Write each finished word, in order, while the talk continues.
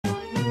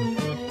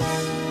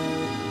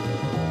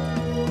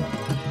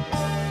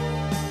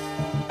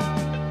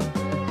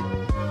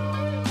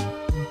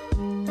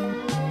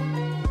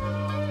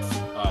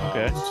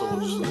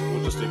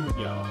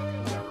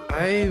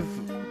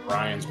I've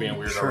Brian's being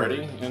weird already,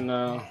 matured.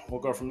 and we'll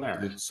go from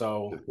there. Just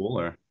So, the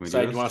cooler. We do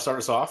Said, you want to this? start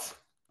us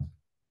off?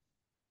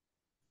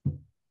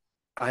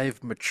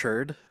 I've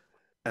matured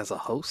as a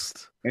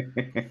host,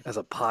 as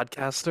a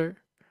podcaster,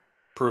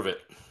 Prove it.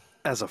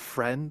 as a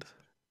friend,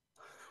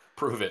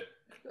 Prove it.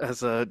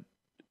 as a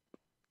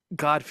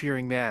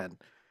God-fearing man,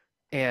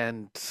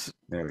 and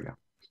There we go.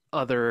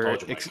 other,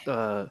 Told you, Mike.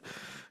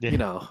 you Yeah.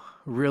 know,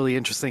 really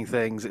interesting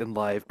things in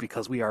life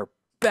because we are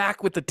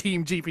back with the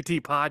Team GPT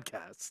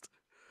podcast.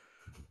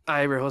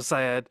 I'm your host,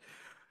 Syed.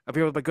 I'm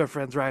here with my good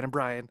friends, Ryan and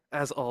Brian,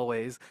 as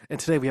always. And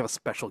today we have a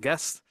special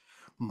guest,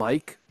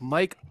 Mike.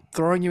 Mike,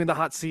 throwing you in the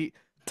hot seat.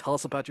 Tell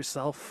us about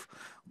yourself.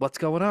 What's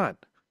going on?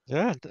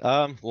 Yeah,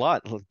 a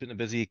lot. It's been a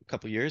busy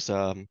couple years.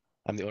 I'm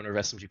the owner of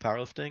SMG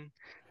Powerlifting.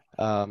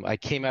 I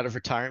came out of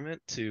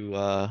retirement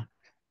to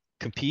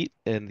compete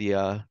in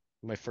the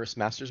my first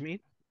Masters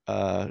meet.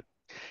 Uh,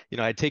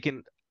 I'd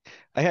taken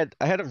I had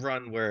a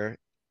run where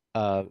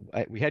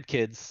we had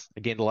kids. I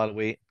gained a lot of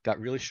weight, got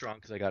really strong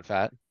because I got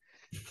fat.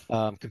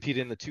 Competed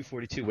in the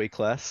 242 weight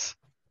class,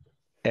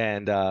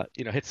 and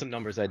hit some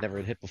numbers I'd never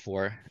hit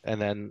before.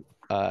 And then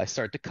I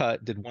started to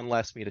cut, did one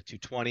last meet at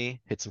 220,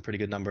 hit some pretty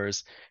good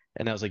numbers.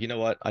 And I was like, you know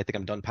what? I think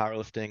I'm done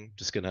powerlifting.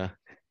 Just gonna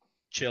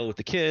chill with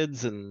the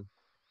kids and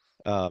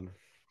um,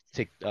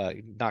 take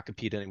not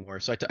compete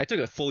anymore. So I took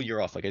a full year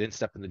off. Like I didn't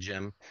step in the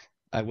gym.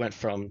 I went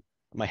from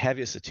my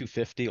heaviest at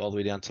 250 all the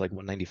way down to like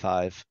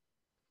 195.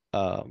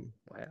 Wow.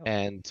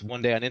 And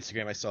one day on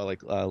Instagram, I saw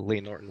like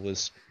Layne Norton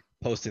was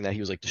posting that he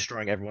was like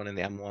destroying everyone in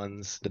the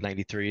M1s, the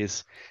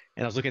 93s.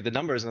 And I was looking at the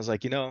numbers and I was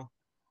like,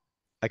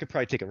 I could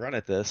probably take a run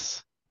at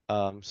this.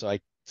 So I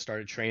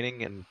started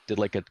training and did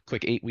like a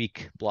quick 8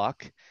 week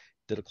block,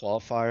 did a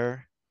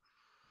qualifier,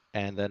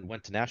 and then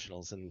went to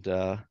nationals. And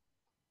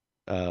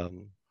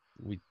um,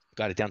 we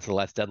got it down to the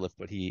last deadlift,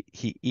 but he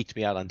eked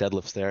me out on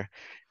deadlifts there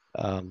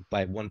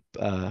by one.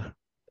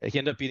 He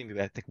ended up beating me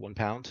by I think 1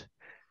 pound.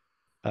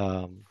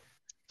 Um,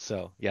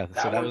 so yeah, so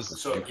That that one.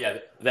 was So yeah,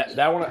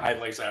 that one. I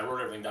like I said, I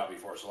wrote everything down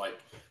before. So like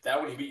that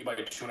one, he beat you by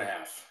 2.5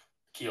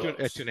 kilos.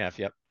 2.5.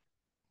 Yep.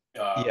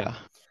 Um, Yeah.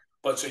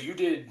 but so you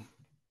did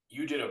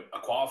a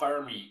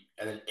qualifier meet,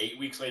 and then 8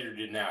 weeks later you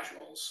did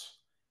nationals,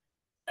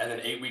 and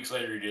then 8 weeks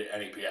later you did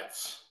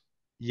NAPFs.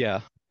 Yeah.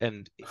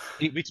 And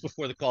 8 weeks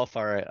before the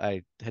qualifier,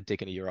 I had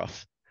taken a year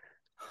off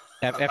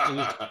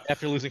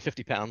after losing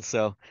 50 pounds.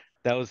 So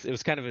it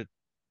was kind of a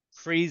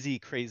crazy,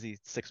 crazy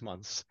 6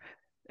 months.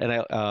 And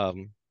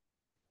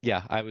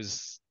I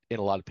was in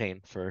a lot of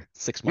pain for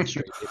 6 months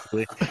straight,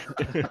 basically.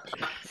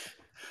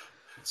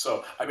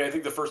 So, I mean, I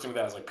think the first thing with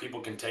that is like people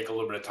can take a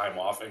little bit of time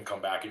off and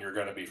come back, and you're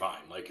going to be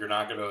fine. Like you're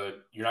not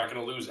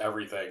gonna lose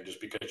everything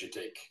just because you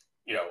take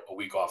a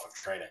week off of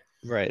training.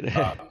 Right.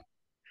 Um,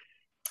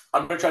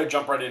 I'm going to try to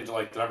jump right into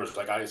like the numbers.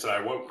 Like I said, I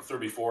went through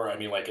before. I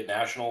mean, like at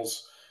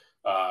nationals,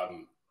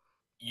 um,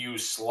 you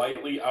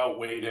slightly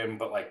outweighed him,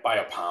 but like by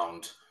a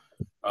pound.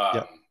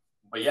 Yep.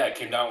 But yeah, it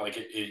came down like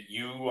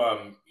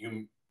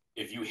you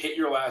if you hit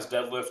your last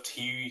deadlift,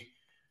 you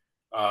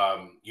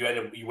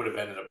would have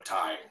ended up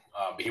tying,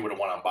 but he would have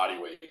won on body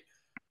weight.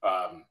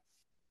 Um,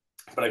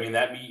 but I mean,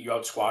 that meet you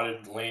out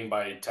squatted Layne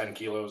by 10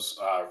 kilos.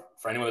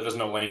 For anyone that doesn't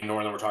know Layne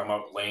Norton that we're talking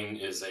about, Layne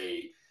is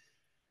a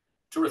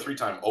 2 or 3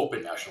 time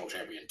Open national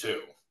champion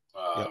too.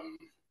 Yep.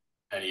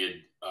 And he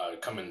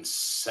had come in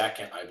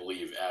second, I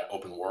believe, at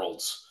Open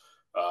Worlds.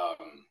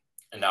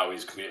 And now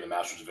he's competing in the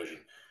Masters division.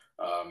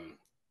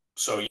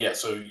 So yeah,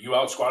 so you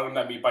out squatted him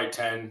that meet by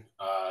 10.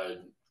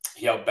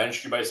 He out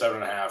benched you by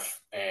 7.5,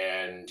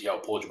 and he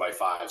out pulled you by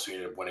 5. So you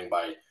ended up winning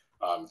by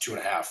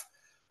 2.5.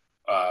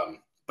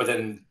 But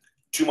then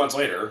 2 months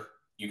later,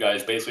 you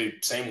guys basically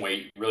same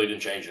weight, really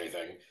didn't change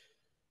anything.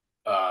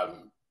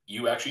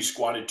 You actually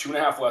squatted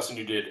 2.5 less than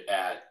you did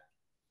at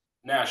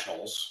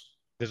nationals.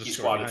 There's a He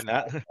story squatted,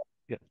 behind that.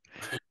 Yeah.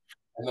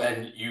 and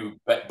then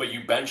but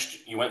you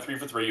benched. You went 3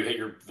 for 3. You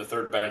hit the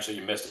third bench that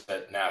you missed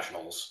at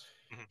nationals.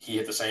 Mhm. He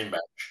hit the same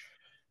bench.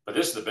 But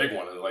this is the big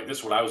one. Like this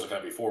is what I was looking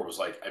at before. Was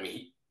like, I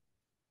mean,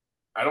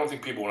 I don't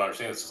think people would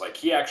understand this. Is like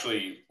he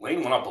actually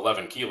Layne went up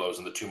 11 kilos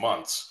in the 2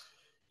 months.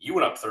 You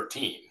went up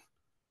 13.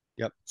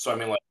 Yep. So I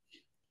mean, like,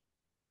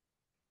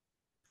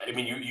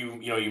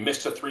 you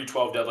missed a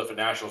 312 deadlift at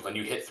nationals, then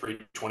you hit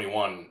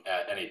 321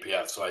 at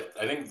NAPF. So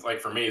I think like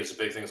for me, it's a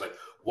big thing. Is like,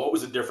 what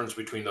was the difference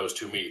between those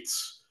two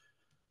meets,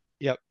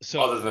 Yep.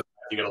 other So than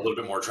you got a little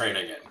bit more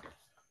training in?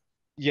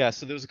 yeah,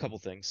 so there was a couple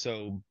things.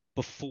 So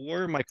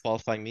before my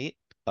qualifying meet,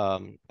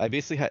 I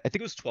basically had, I think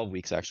it was 12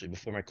 weeks actually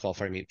before my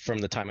qualifying meet from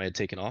the time I had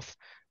taken off.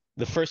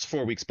 The first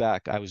 4 weeks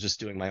back, I was just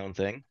doing my own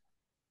thing,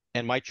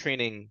 and my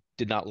training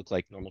did not look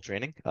like normal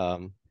training.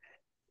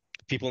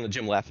 People in the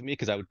gym laugh at me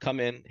because I would come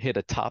in, hit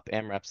a top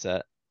AMRAP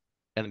set,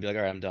 and then be like,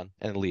 all right, I'm done,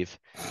 and then leave.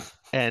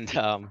 And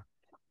at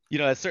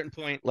a certain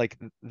point, like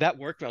that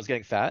worked when I was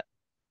getting fat.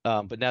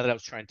 But now that I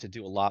was trying to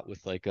do a lot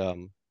with like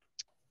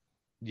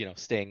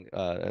staying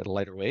at a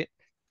lighter weight,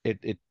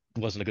 it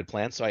wasn't a good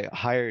plan. So I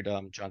hired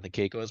Jonathan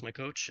Keiko as my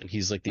coach, and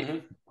he's like the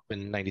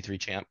Mm-hmm. 93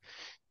 champ,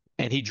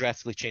 and he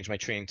drastically changed my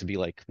training to be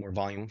like more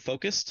volume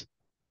focused.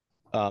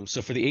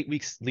 So for the 8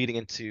 weeks leading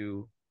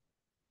into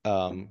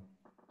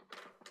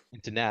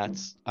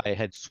Nats, I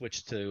had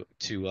switched to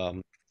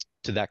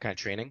that kind of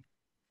training.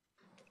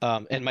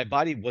 And my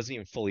body wasn't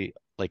even fully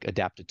like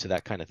adapted to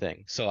that kind of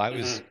thing. So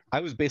Hmm. I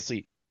was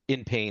basically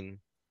in pain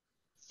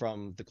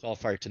from the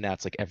qualifier to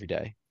Nats like every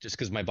day, just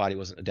because my body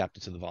wasn't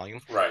adapted to the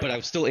volume. Right. But I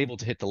was still able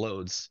to hit the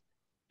loads.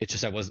 It's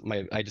just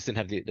I just didn't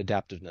have the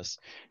adaptiveness.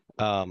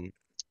 Um,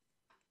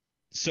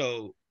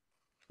 so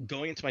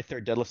going into my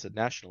third deadlift at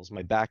nationals,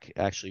 my back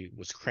actually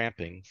was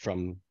cramping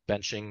from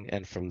benching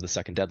and from the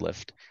second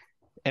deadlift.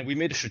 And we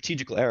made a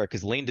strategical error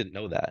because Layne didn't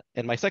know that.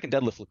 And my second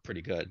deadlift looked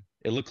pretty good.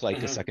 It looked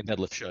like a Hmm. second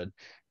deadlift should.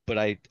 But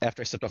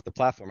after I stepped off the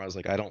platform, I was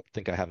like, I don't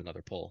think I have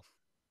another pull.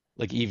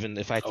 Like Okay. even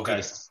if I had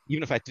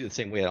to do it the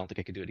same way, I don't think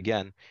I could do it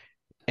again.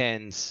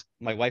 And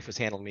my wife was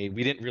handling me.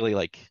 We didn't really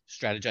like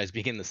strategize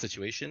being in the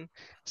situation.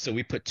 So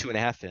we put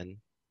 2.5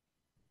 in.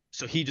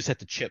 So he just had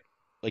to chip.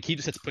 Like he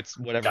just had to put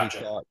whatever he Gotcha.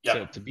 thought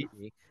Yep. to beat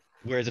me.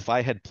 Whereas if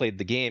I had played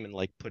the game and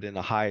like put in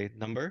a high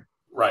number,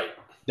 Right.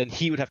 then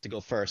he would have to go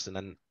first, and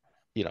then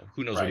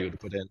who knows what he Right. would have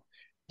put in.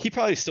 He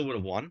probably still would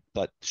have won,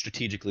 but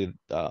strategically,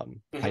 I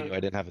knew Hmm. I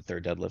didn't have a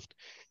third deadlift.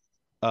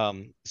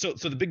 So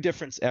the big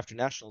difference after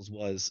nationals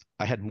was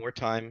I had more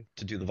time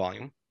to do the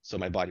volume, so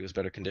my body was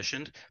better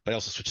conditioned, but I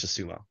also switched to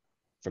sumo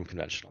from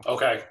conventional.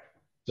 Okay.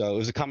 So it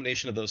was a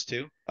combination of those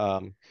two.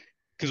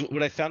 Because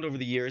what I found over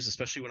the years,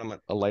 especially when I'm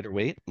a lighter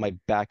weight, my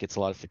back gets a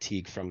lot of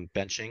fatigue from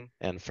benching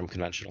and from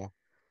conventional,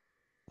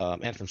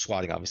 and from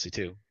squatting, obviously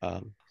too.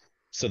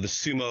 So the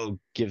sumo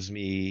gives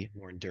me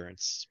more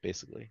endurance,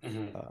 basically.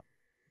 Hmm. Uh,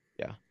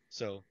 yeah.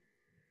 So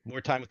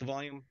more time with the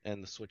volume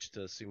and the switch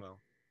to sumo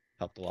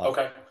helped a lot.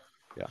 Okay.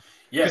 Yeah.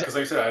 Yeah, Because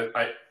because like I said,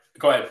 I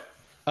go ahead.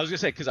 I was gonna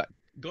say,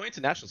 going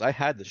to nationals, I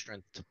had the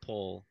strength to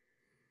pull,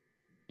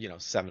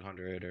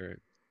 700 or,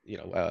 you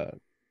know, uh,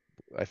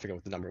 I forget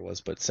what the number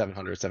was, but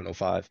 700,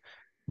 705.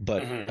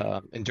 But Hmm.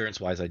 endurance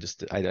wise, I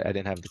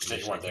didn't have the Just that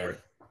you weren't conditioning for there.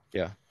 it.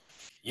 Yeah.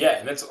 Yeah,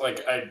 and that's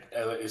like I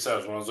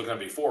said when I was looking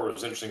at it before, it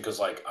was interesting because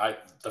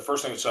the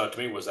first thing that stood out to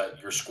me was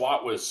that your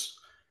squat was,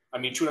 I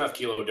mean, 2.5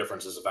 kilo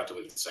difference is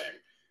effectively the same,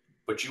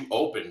 but you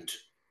opened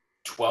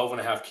 12 and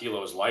a half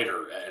kilos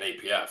lighter at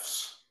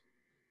APFs.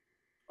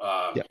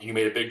 Yeah. You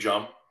made a big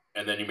jump,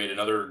 and then you made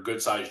another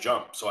good sized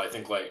jump. So I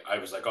think like I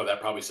was like, oh,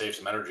 that probably saves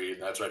some energy,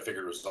 and that's what I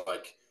figured was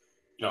like,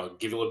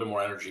 give you a little bit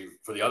more energy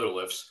for the other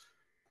lifts,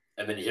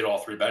 and then you hit all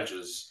three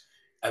benches.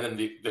 And then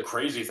the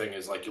crazy thing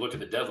is like you look at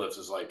the deadlifts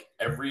is like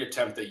every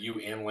attempt that you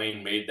and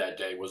Layne made that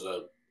day was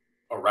a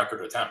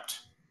record attempt.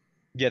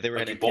 Yeah, they were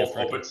Like you NAPF both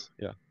opened, records.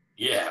 Yeah.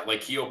 yeah.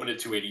 Like he opened at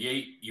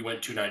 288, you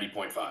went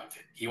 290.5.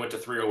 He went to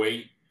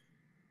 308,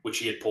 which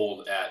he had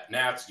pulled at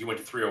Nats. You went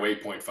to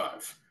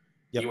 308.5.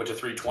 He Yep. went to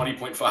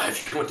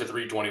 320.5. You went to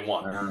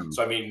 321. Um,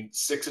 So I mean,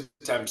 6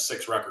 attempts,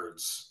 6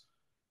 records,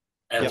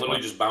 and Yep.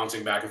 literally just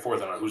bouncing back and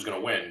forth on who's going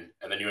to win,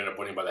 and then you end up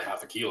winning by the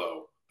half a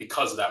kilo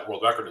because of that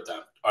world record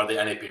attempt or the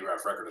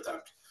NAPRF record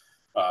attempt.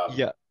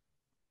 Yeah.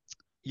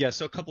 Yeah,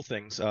 so a couple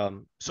things.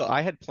 So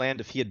I had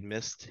planned if he had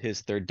missed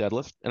his third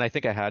deadlift, and I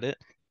think I had it.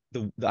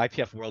 The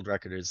IPF world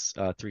record is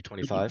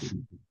 325,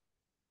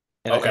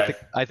 and Okay,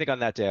 I think on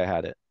that day I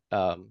had it.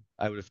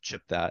 I would have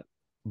chipped that,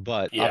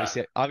 but yeah,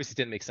 obviously it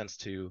didn't make sense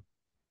to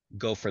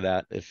go for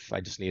that if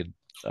I just needed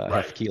half a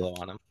right. kilo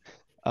on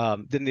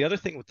him. Then the other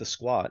thing with the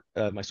squat,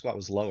 my squat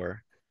was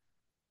lower.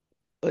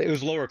 It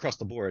was lower across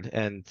the board,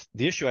 and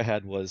the issue I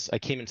had was I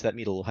came into that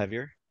meet a little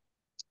heavier,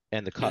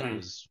 and Hmm.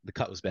 the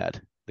cut was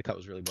bad. The cut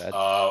was really bad.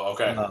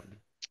 Okay, Um,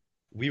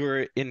 we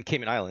were in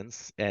Cayman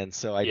Islands, and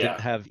so I didn't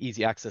yeah, have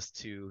easy access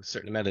to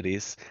certain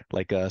amenities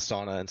like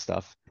sauna and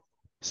stuff.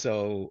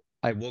 So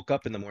I woke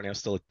up in the morning, I was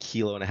still a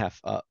kilo and a half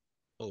up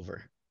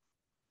over.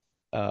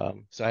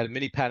 So I had a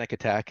mini panic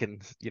attack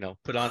and,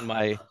 put on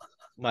my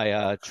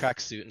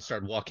tracksuit and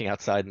started walking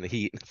outside in the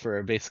heat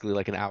for basically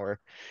like an hour.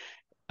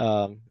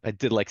 I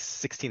did like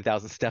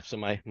 16,000 steps on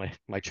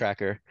my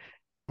tracker.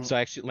 So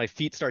actually my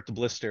feet start to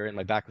blister and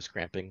my back was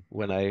cramping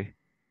when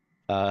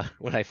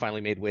I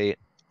finally made weight.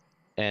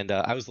 And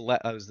I was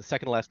the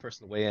second to last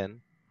person to weigh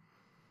in,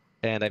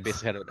 and I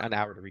basically had an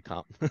hour to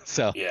recomp.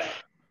 So yeah,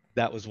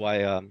 that was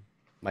why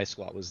my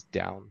squat was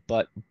down.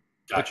 But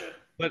gotcha,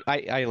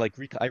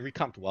 I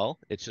recomped well.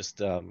 It's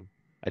just I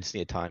just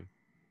needed time.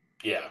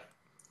 yeah.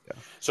 Yeah.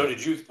 So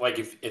did you like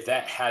if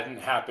that hadn't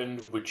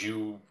happened, would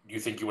you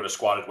think you would have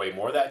squatted way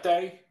more that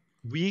day?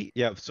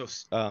 So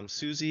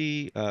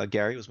Susie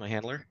Gary was my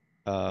handler.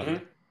 Hmm.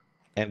 Um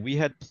and we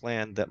had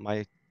planned that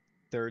my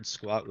third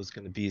squat was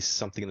going to be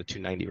something in the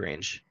 290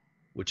 range,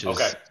 which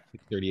Okay, is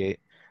 38.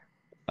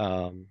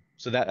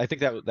 So that I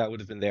think that would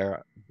have been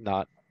there,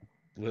 not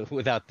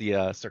without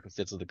the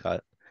circumstance of the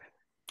cut.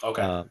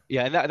 okay,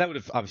 Yeah, and that would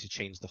have obviously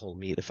changed the whole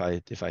meet if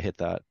I hit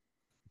that.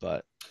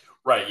 But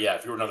right, yeah.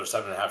 If you were another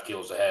 7.5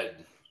 kilos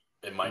ahead,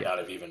 it might yeah, not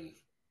have even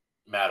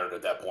mattered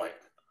at that point.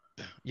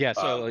 yeah.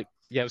 So Um, like,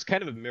 yeah, it was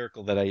kind of a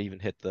miracle that I even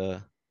hit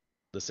the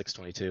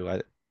 622.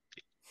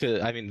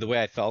 I mean, the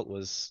way I felt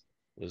was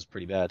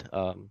pretty bad.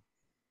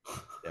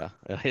 Yeah,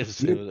 you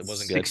did it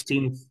wasn't good.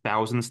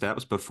 16,000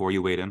 steps before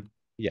you weighed in.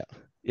 Yeah,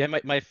 Yeah,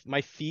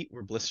 my feet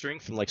were blistering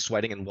from like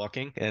sweating and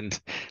walking, and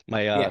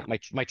my Yeah,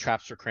 my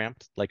traps were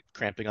cramped, like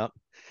cramping up.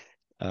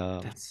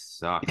 that Yeah,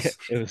 sucks.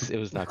 it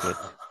was not good.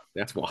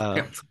 That's Um,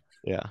 wild.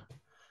 yeah.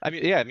 I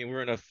mean,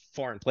 we're in a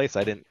foreign place.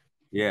 I didn't,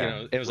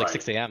 Yeah, it was like Right.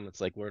 6 a.m. It's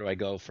like, where do I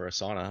go for a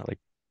sauna? Like,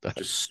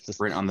 just just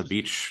sprint on the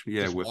beach.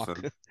 Yeah, just with walk.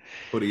 a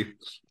hoodie.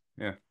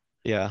 Yeah,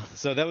 Yeah.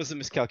 So that was a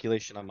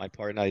miscalculation on my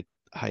part, and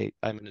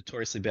I'm a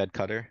notoriously bad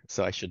cutter,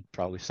 so I should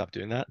probably stop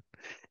doing that.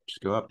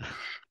 just go up.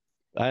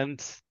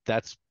 And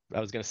that's I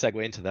was going to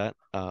segue into that.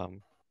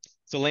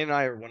 So Layne and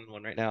I are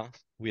 1-1 right now.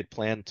 We had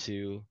planned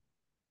to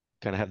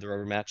kind of have the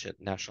rubber match at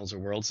Nationals or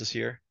Worlds this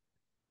year,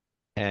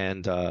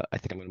 and I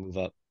think I'm going to move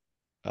up.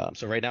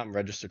 So right now I'm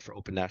registered for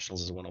Open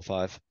Nationals as a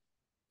 105.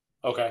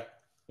 Okay.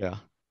 Yeah.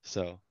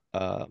 So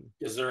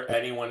Is there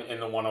anyone in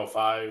the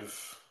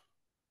 105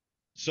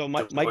 so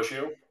my to my push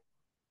you?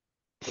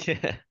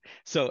 yeah.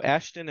 So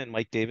Ashton and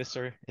Mike Davis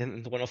are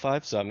in the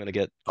 105. So I'm going to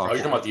get Oh, you're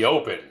Okay, talking about the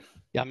Open.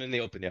 yeah, I'm in the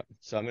Open. Yep.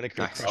 So I'm going to get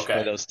nice, crushed by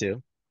Okay. those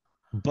two.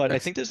 But I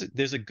nice. think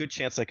there's a good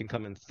chance I can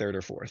come in third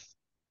or fourth.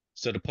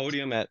 So the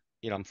podium at,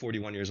 I'm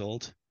 41 years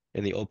old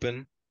in the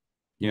Open.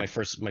 Yeah, My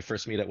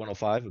first meet at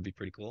 105 would be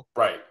pretty cool.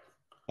 Right.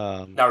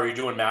 Um, Now, are you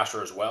doing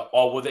Master as well?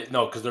 Oh, well,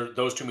 no, because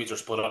those two meets are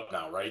split up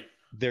now, right?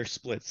 they're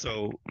split,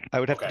 so Okay. I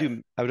would have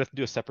to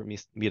do a separate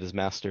meet as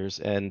Masters,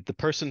 and the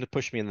person to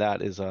push me in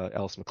that is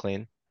Ellis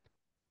McLean.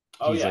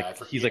 Oh, He's yeah.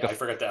 like he's like Yeah, a I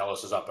forgot that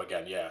Ellis is up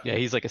again. Yeah. yeah,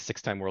 he's like a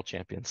 6-time world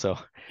champion. So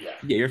Yeah.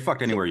 yeah. You're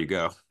fucked so anywhere you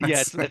go. yeah,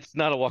 That's it's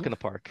not a walk in the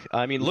park.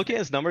 I mean, looking at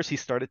his numbers, he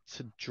started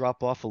to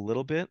drop off a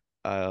little bit.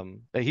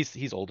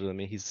 He's older than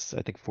me. He's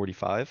I think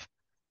 45.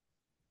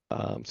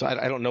 So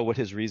I don't know what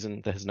his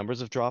reason that his numbers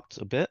have dropped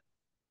a bit.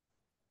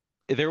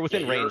 They're Yeah.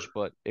 within range,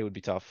 but it would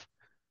be tough.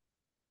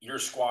 Your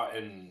squat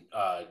and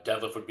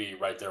deadlift would be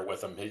right there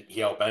with him. He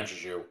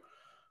outbenches you.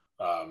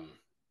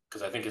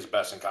 Because I think his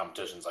best in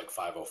competition is like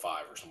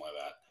 505 or something like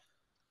that.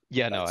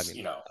 Yeah, no, I That's,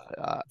 mean,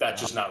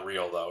 that's just not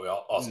real though.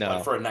 Also, like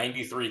no. for a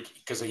 93,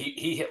 because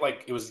he hit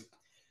like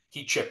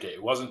he chipped it.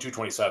 It wasn't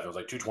 227. It was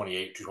like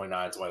 228,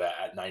 229, something like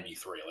that at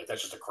 93. Like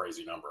that's just a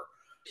crazy number.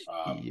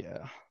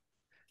 Yeah.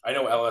 I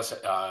know Ellis.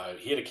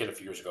 He had a kid a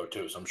few years ago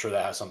too, so I'm sure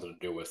that has something to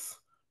do with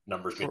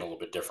numbers being For a little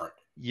bit different.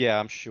 Yeah,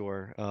 I'm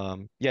sure.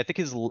 Yeah, I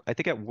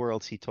think at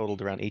Worlds he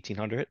totaled around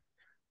 1800,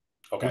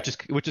 Okay.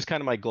 which is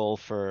kind of my goal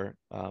for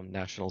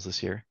nationals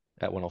this year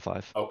at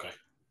 105. Okay.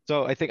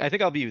 So I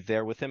think I'll be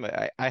there with him.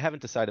 I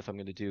haven't decided if I'm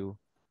going to do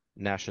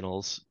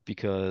nationals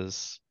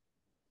because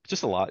it's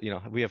just a lot.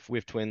 We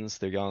have twins.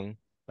 They're young.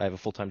 I have a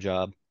full-time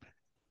job,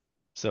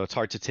 so it's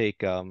hard to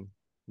take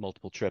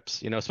multiple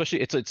trips.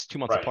 Especially it's 2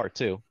 months Right. apart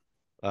too.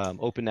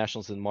 Open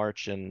nationals in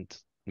March and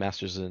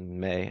Masters in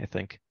May, I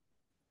think.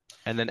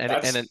 And then and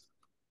and then That's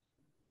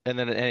and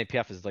then an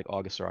NAPF is like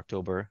August or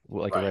October,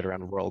 like right. right around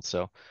the world.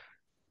 So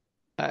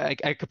I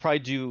could probably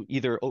do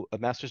either a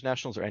Masters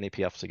Nationals or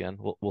NAPFs again.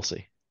 We'll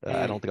see.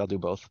 I don't Mm. think I'll do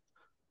both.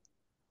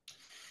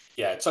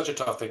 Yeah, it's such a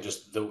tough thing.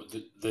 Just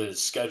the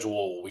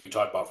schedule we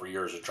talked about for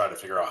years of trying to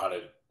figure out how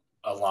to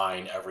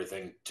align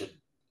everything to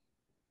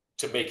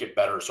make it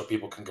better so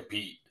people can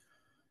compete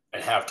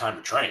and have time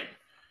to train.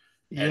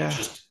 And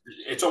Yeah,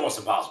 it's almost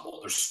impossible.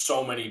 There's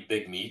so many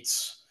big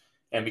meets,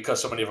 and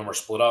because so many of them are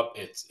split up,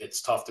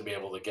 it's tough to be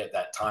able to get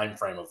that time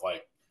frame of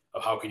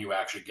how can you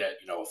actually get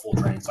a full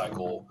training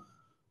cycle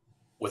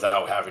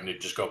without having to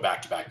just go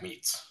back to back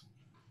meets.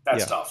 That's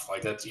yeah, tough.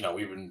 Like that's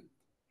we've been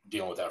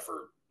dealing with that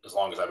for as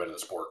long as I've been in the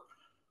sport.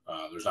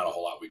 There's not a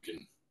whole lot we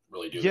can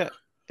really do yeah. there.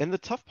 And the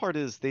tough part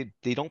is they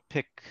don't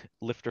pick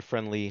lifter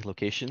friendly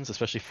locations,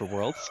 especially for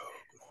Worlds.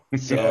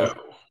 So No.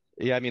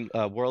 yeah, I mean,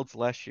 Worlds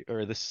last year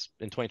or this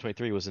in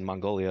 2023 was in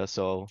Mongolia.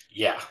 So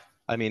Yeah.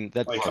 I mean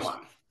that Like, come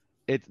on.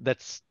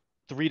 that's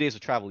 3 days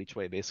of travel each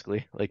way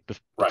basically, like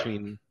Right.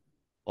 between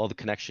all the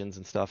connections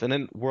and stuff. And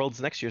then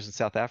Worlds next year's in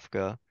South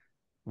Africa,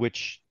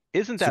 which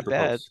isn't that super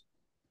bad. close.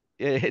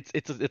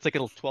 It's like a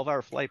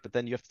 12-hour flight, but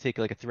then you have to take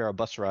like a 3-hour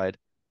bus ride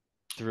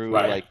through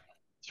Right. like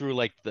through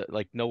like the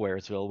like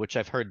Nowheresville, which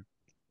I've heard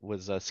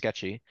was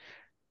sketchy.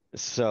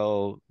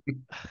 So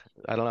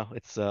I don't know.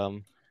 It's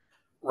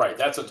Right.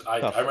 I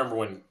tough. remember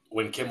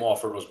when Kim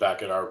Walford was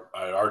back at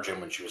our gym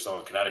when she was still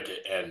in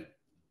Connecticut, and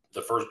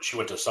the first she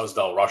went to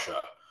Suzdal,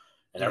 Russia,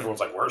 and Mhm. everyone's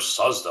like, "Where's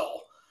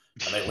Suzdal?"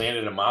 And they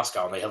landed in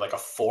Moscow, and they had like a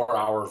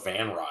 4-hour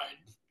van ride,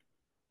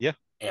 Yeah.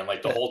 and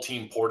like the Yeah. whole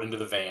team poured into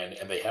the van,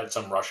 and they had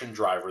some Russian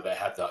driver that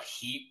had the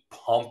heat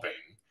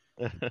pumping,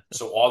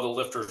 so all the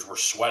lifters were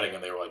sweating,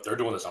 and they were like, "They're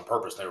doing this on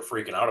purpose." And they were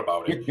freaking out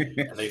about it,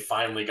 and they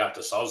finally got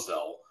to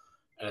Suzdal,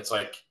 and it's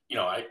like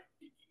I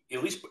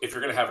at least if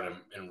you're going to have it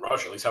in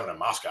Russia, at least have it in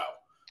Moscow.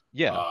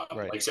 Yeah,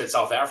 right. Like I said,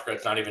 South Africa,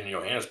 it's not even in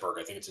Johannesburg.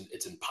 I think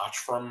it's in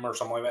Potchefstroom or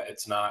something like that.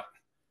 It's not.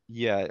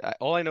 Yeah,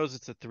 all I know is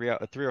it's a 3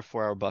 or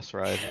 4 hour bus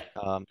ride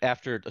Yeah,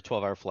 after a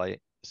 12-hour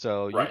flight.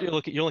 So you're right, you're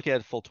looking you're looking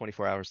at a full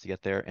 24 hours to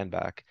get there and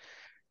back.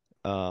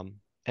 And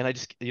I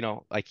just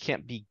I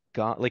can't be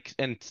gone like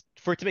and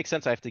for it to make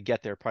sense, I have to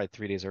get there probably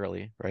 3 days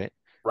early, right?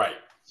 right.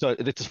 So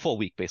it's a full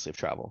week basically of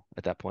travel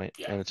at that point,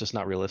 Yeah, and it's just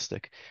not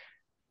realistic.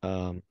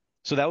 Um,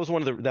 so that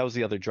was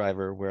the other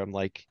driver where I'm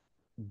like,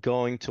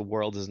 going to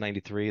Worlds is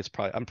 93.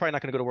 I'm probably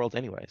not gonna go to Worlds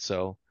anyway.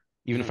 So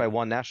even if I Mhm.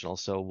 won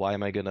nationals, so why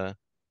am I gonna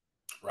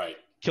Right.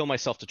 kill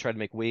myself to try to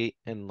make weight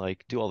and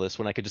like do all this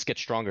when I could just get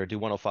stronger, do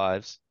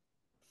 105s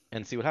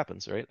and see what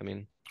happens, right? I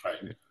mean, Right.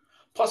 Yeah.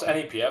 Plus,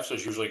 NAPFs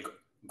is usually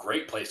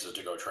great places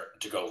to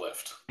go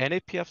lift.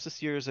 NAPFs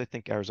this year is I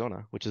think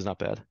Arizona, which is not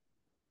bad.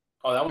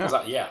 Oh, that one's Yeah.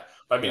 not. Yeah,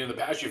 but I mean, Yeah. in the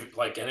past, you've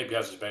like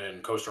NAPFs has been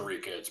in Costa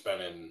Rica. It's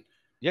been in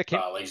Yeah, came.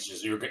 like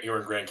you're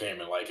in Grand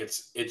Cayman. Like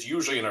it's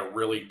usually in a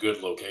really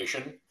good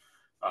location.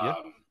 Yeah.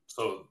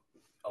 So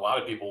a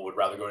lot of people would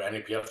rather go to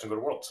NAPFs than go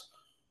to Worlds.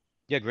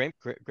 Yeah, Grand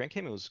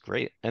Cayman was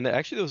great. And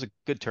actually there was a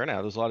good turnout.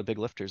 There was a lot of big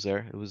lifters there.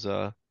 It was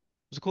a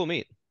cool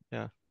meet.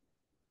 Yeah.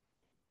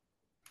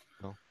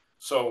 Well,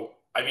 So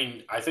I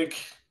mean, I think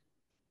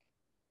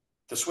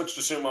the switch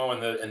to sumo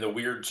and the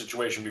weird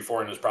situation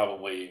before has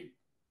probably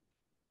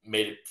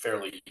made it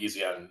fairly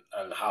easy on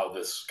how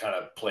this kind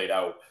of played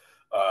out.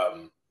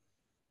 Um,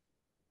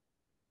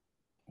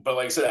 but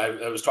like I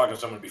said, I was talking to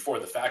someone before.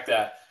 The fact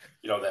that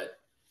that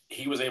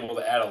he was able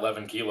to add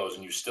 11 kilos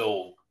and you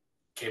still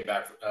came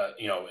back,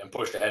 and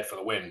pushed ahead for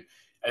the win,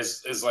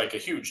 is like a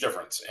huge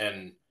difference.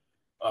 And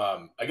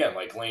again,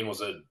 like Layne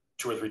was a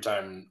 2 or 3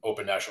 time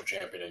Open national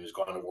champion and he's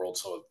gone to World,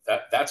 so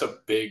that's a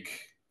big,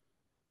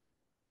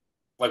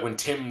 like when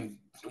Tim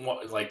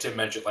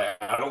mentioned, like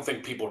I don't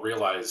think people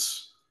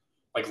realize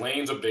like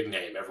Layne's a big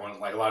name. Everyone,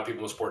 like a lot of people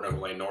in the sport know who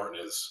Layne Norton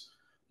is.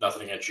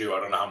 Nothing against you.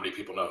 I don't know how many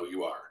people know who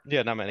you are.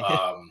 yeah, not many.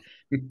 Um,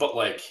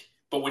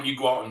 but when you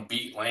go out and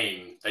beat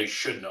Layne, they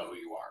should know who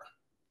you are.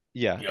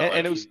 Yeah. And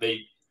Like it was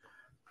they.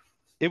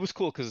 it was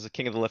cool because the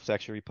King of the Lift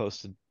actually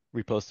reposted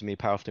me,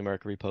 Powerlifting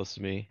America reposted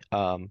me.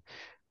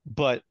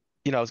 But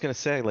I was gonna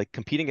say like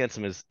competing against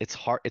him it's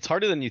hard. It's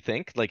harder than you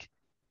think. Like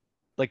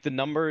the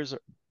numbers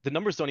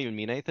don't even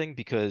mean anything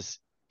because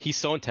he's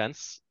so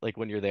intense. Like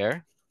when you're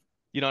there,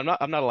 I'm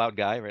not a loud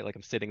guy, right? Like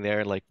I'm sitting there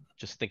and like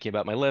just thinking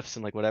about my lifts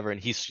and like whatever, and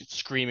he's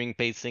screaming,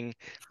 pacing,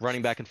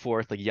 running back and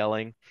forth, like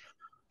yelling.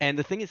 And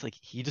the thing is, like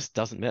he just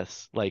doesn't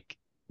miss. Like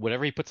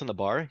whatever he puts on the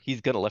bar, he's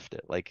gonna lift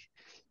it. Like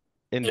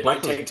in It both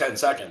might those, take 10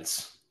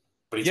 seconds,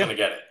 but he's yeah. going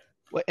to get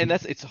it. And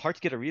it's hard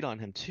to get a read on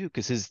him too,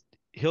 because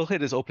he'll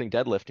hit his opening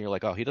deadlift and you're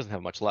like, oh, he doesn't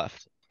have much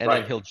left. And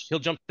then Right. he'll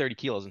jump 30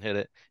 kilos and hit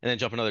it, and then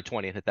jump another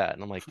 20 and hit that.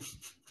 And I'm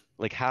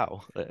like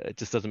how? It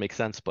just doesn't make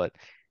sense. But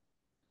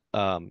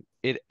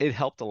it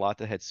helped a lot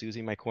that I had Susie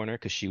in my corner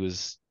because she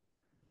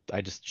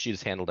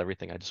just handled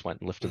everything. I just went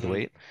and lifted the Mm-hmm.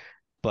 weight.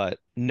 But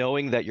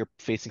knowing that you're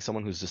facing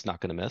someone who's just not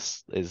going to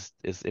miss is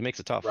it makes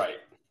it tough. Right.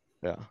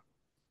 Yeah.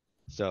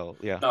 So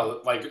yeah.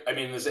 No, like I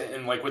mean,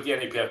 and like with the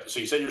NAPF, so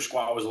you said your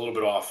squat was a little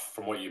bit off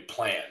from what you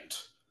planned.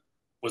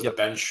 Was the Yep.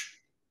 bench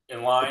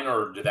in line,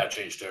 or did that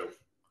change too?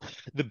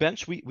 The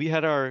bench we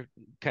had our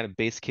kind of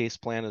base case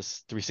plan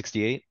as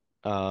 368.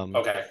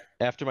 Okay.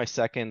 After my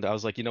second, I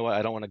was like, you know what?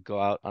 I don't want to go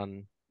out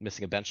on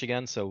missing a bench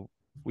again. So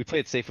we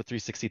played safe with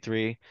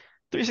 363.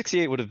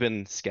 368 would have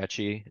been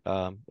sketchy. It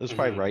was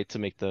probably Mm-hmm. right to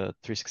make the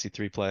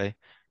 363 play.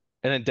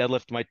 And then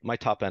deadlift, my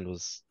top end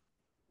was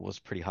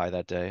pretty high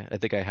that day. I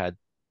think I had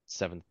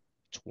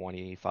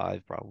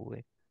 725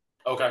 probably.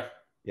 Okay.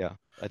 Yeah.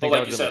 I But think that like would you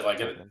have been said, like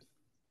like top end.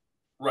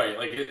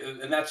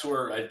 right, and that's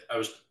where I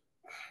was.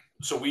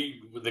 So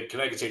the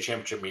Connecticut State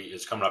Championship meet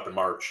is coming up in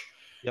March,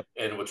 Yep.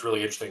 and what's really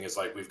interesting is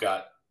like we've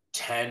got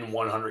 10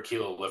 100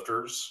 kilo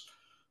lifters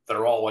that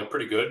are all like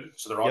pretty good,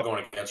 so they're all Yep.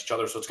 going against each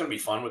other. So it's going to be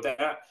fun with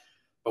that.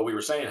 But we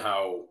were saying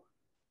how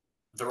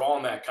they're all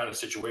in that kind of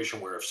situation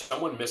where if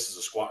someone misses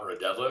a squat or a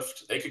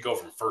deadlift, they could go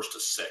from first to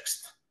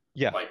sixth,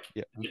 Yeah. like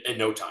Yeah. in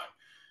no time.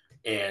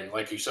 And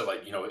like you said, like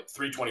at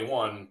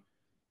 321,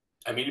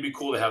 I mean, it'd be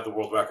cool to have the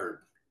world record,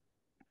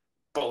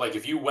 but like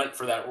if you went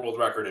for that world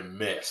record and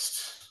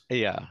missed,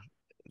 Yeah.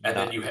 and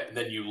then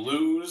Not. you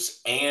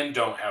lose and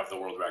don't have the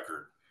world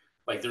record,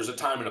 like there's a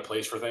time and a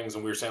place for things.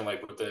 And we were saying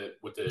like with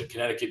the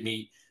Connecticut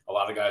meet, a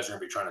lot of guys are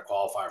going to be trying to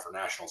qualify for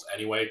nationals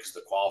anyway because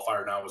the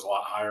qualifier now is a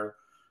lot higher.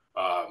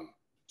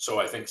 So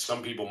I think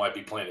some people might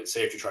be playing it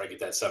safe to try to get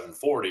that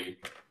 740,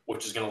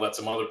 which is going to let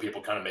some other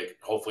people kind of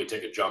hopefully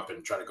take a jump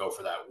and try to go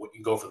for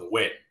the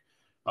win.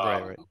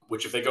 Right. Right.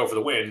 Which if they go for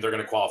the win, they're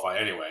going to qualify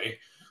anyway.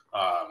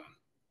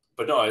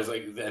 But no, it's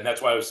like, and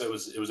that's why it was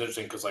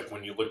interesting because like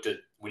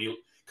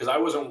because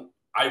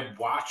I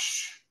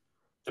watched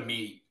the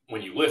meet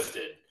when you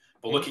lifted,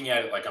 but Mhm. looking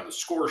at it like on the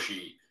score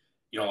sheet,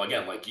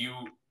 again, like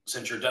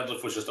since your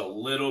deadlift was just a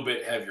little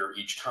bit heavier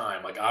each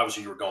time, like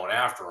obviously you were going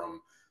after them,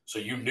 so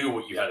you knew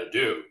what you had to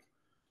do,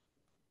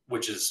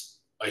 which is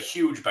a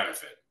huge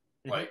benefit.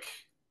 Mhm.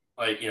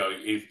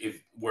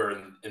 If we're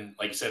in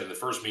like you said in the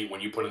first meet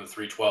when you put in the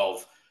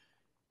 312,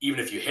 even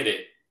if you hit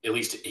it, at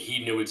least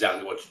he knew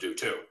exactly what to do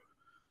too.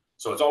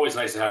 So it's always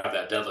nice to have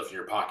that deadlift in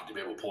your pocket to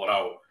be able to pull it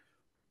out.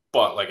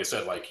 But like I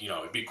said, like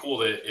it'd be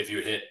cool if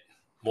you hit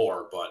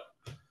more. But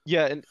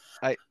Yeah. And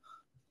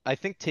I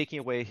think taking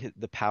away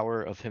the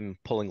power of him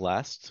pulling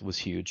last was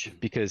huge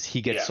because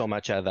he gets yeah, so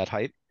much out of that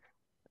height.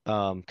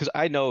 Because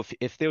I know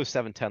if there was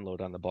 710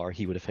 load on the bar,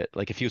 he would have hit.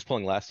 Like if he was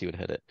pulling last, he would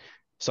have hit it.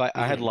 So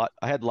I had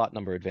mm-hmm. lot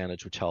number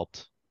advantage, which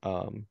helped.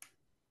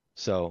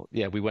 So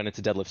yeah, we went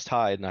into deadlifts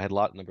tied, and I had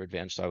lot number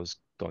advantage, so I was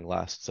going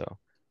last. So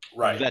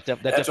Right. that And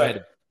that's definitely why had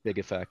a big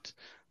effect.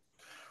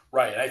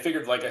 Right, and I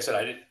figured, like I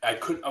said, I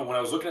couldn't when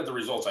I was looking at the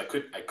results, I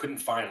couldn't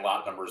find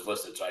lot numbers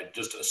listed, so I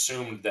just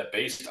assumed that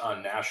based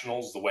on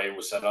nationals, the way it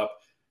was set up,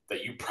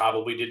 that you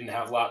probably didn't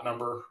have lot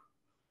number.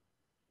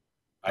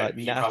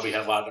 He probably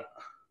had lot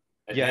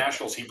at Yeah,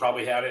 nationals. He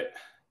probably had it,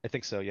 I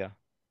think so. Yeah,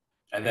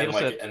 and and he then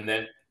also like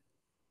had.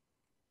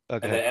 Oh,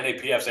 go and ahead. then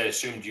NAPFs, I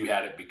assumed you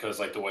had it because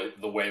like the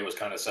way it was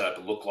kind of set up,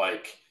 it looked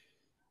like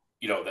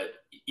that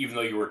even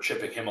though you were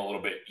chipping him a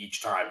little bit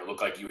each time, it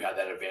looked like you had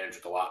that advantage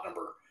with the lot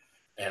number.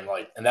 And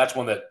that's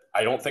one that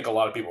I don't think a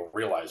lot of people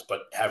realize,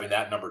 but having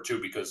that number too,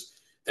 because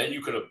then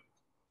you could have,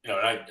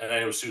 and I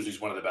know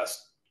Susie's one of the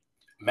best.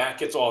 Matt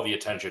gets all the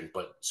attention,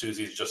 but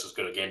Susie's just as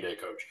good a game day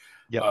coach.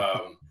 Yep.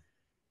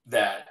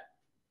 That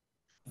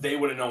they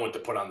would have known what to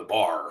put on the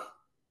bar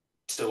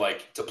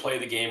to play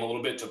the game a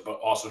little bit, but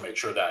also to make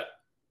sure that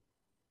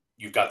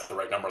you've got the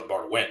right number on the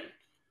bar to win.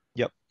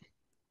 Yep.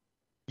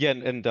 Yeah,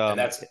 and And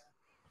that's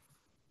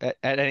at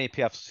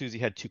NAPF, Susie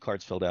had 2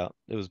 cards filled out.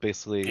 It was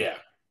basically,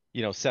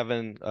 yeah,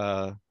 seven.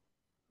 What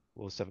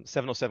was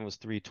 707 was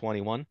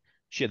 321.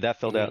 She had that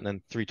filled out, mm-hmm. and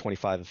then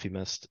 325 if he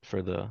missed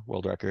for the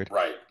world record.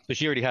 Right. So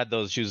she already had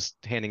those. She was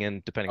handing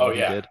in depending on Oh what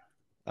he yeah, did.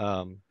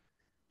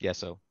 Yeah.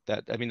 So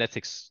that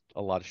takes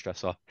a lot of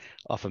stress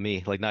off of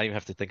me. Like not even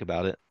have to think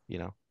about it.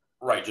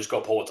 right. Just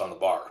go pull what's on the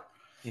bar.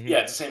 Hmm. Yeah,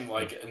 it's the same.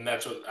 And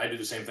that's what I do.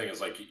 The same thing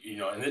as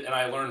and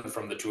I learned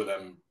from the two of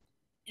them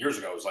years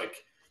ago. Is like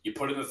you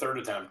put in the third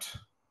attempt.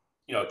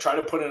 Try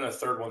to put in a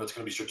third one that's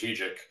going to be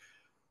strategic,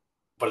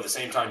 but at the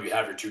same time you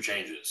have your 2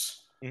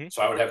 changes. Hmm.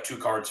 So I would have 2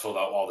 cards filled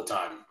out all the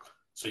time.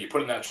 So you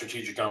put in that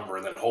strategic number,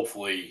 and then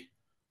hopefully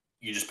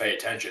you just pay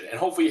attention, and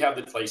hopefully you have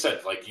like you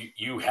said, like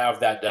you have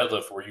that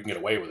deadlift where you can get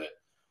away with it.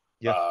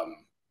 Yeah.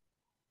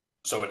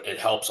 So it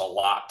helps a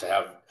lot to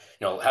have,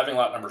 having a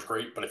lot numbers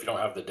great, but if you don't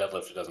have the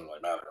deadlift, it doesn't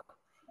really matter.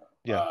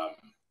 Yeah.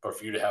 But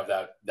for you to have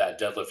that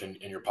deadlift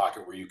in your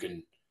pocket where you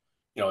can,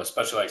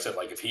 especially like I said,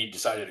 like if he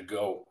decided to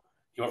go,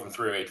 he went from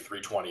 308 to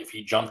 320. If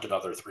he jumped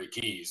another 3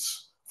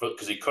 keys,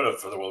 because he could have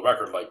for the world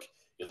record, like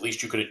at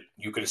least you could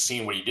have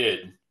seen what he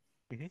did,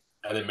 Hmm.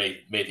 and then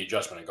made the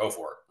adjustment and go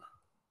for it.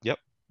 Yep.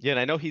 Yeah, and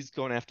I know he's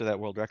going after that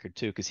world record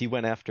too, because he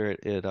went after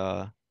it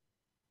at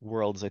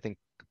Worlds, I think,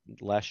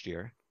 last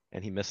year,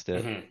 and he missed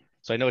it. Mm-hmm.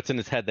 So I know it's in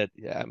his head that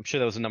I'm sure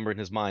that was a number in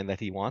his mind that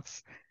he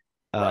wants.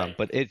 Right.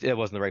 But it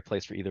wasn't the right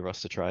place for either of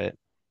us to try it.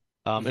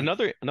 Mm-hmm.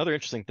 Another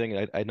interesting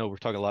thing, I know we're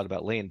talking a lot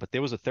about Layne, but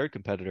there was a third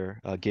competitor,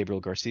 Gabriel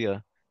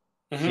Garcia.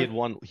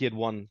 Mm-hmm. He had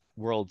won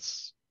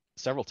Worlds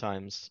several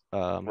times.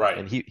 Right.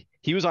 And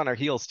he was on our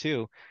heels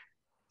too.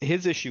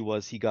 His issue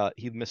was he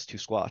missed 2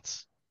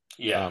 squats.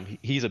 Yeah.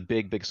 He's a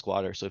big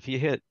squatter. So if he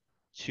hit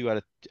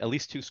at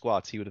least 2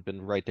 squats, he would have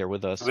been right there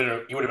with us. He would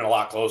have been a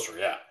lot closer.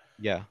 Yeah.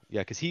 Yeah,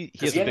 because he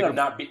Because has a bigger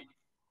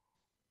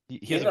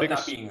he ended up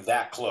not being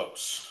that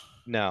close.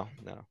 No.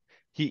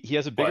 He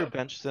has a bigger But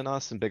bench than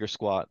us and bigger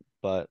squat,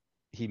 but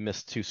he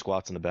missed 2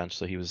 squats on the bench,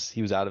 so he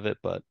was out of it,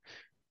 but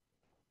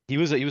he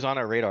was on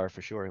our radar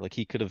for sure. Like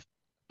he could have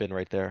been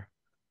right there.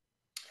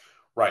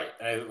 right,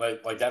 and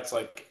like that's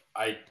like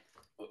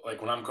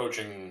when I'm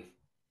coaching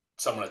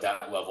someone at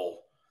that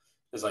level,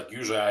 is like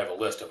usually I have a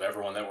list of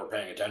everyone that we're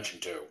paying attention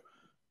to,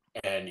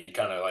 and you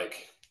kind of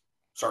like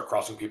start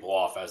crossing people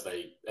off as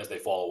they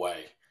fall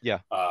away. Yeah.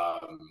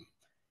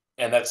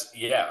 And that's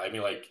I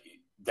mean like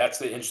that's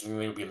the interesting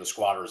thing being the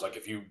squatters. Like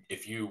if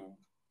you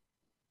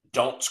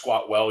don't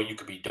squat well, you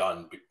could be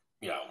done,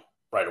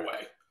 right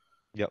away.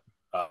 Yep.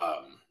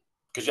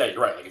 Because you're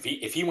right. Like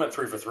if he went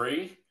 3 for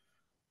 3,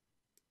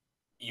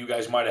 you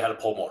guys might have had to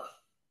pull more.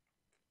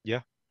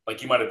 Yeah.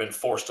 Like you might have been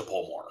forced to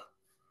pull more.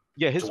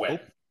 Yeah, to win.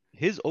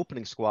 his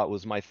opening squat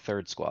was my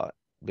third squat,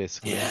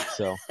 basically. Yeah.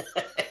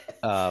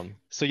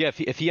 So yeah,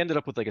 if he ended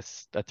up with like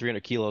a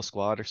 300 kilo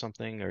squat or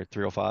something, or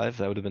 305,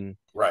 that would have been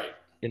right.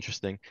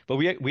 interesting. But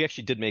we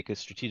actually did make a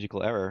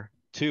strategical error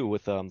too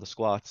with the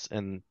squats,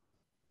 and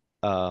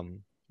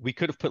we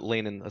could have put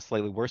Layne in a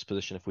slightly worse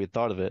position if we had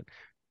thought of it.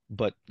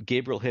 But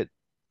Gabriel hit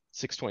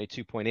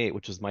 622.8,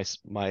 which was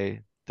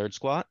my third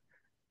squat,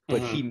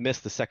 but he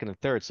missed the second and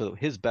third, so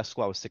his best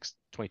squat was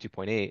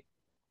 622.8.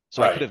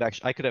 So Right.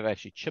 I could have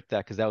actually chipped that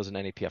because that was an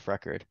NAPF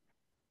record.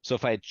 So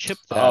if I had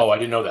chipped that, Oh, I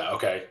didn't know that.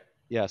 Okay.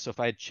 yeah. So if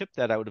I had chipped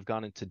that, I would have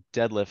gone into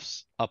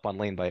deadlifts up on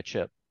Layne by a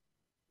chip.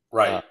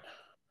 Right.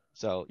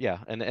 So yeah,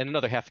 and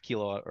another half a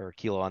kilo or a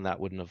kilo on that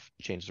wouldn't have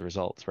changed the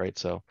results, right?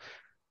 So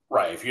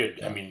right. If you had,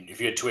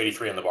 if you had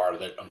 283 on the bar,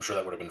 that I'm sure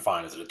that would have been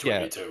fine. Is it a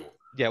 282?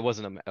 Yeah, it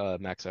wasn't a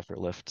max effort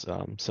lift.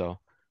 So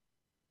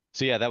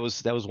yeah, that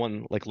was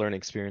one like learning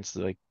experience.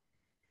 Like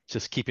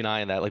just keep an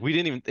eye on that. Like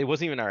it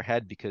wasn't even in our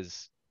head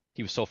because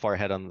he was so far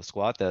ahead on the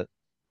squat but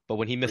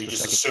when he missed You the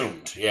just second,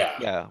 assumed, yeah.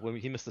 yeah, when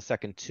he missed the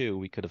second 2,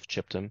 we could have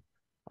chipped him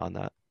on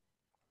that.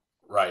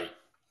 Right.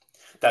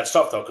 That's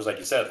tough though, because like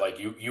you said, like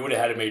you would have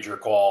had to made your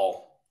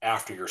call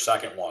after your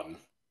second one,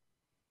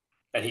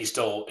 and he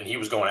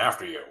was going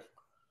after you,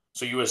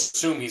 so you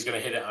assume he's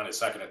going to hit it on his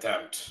second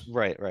attempt.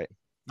 Right.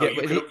 So Yeah,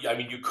 you but could have, I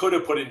mean, you could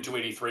have put it in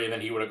 283 and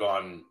then he would have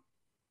gone,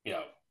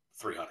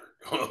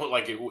 300.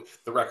 Like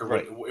the record,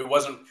 right, it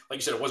wasn't, like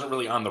you said, it wasn't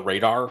really on the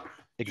radar. You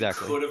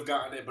exactly. could have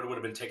gotten it, but it would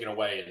have been taken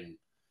away in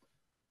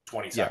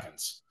 20 Yeah,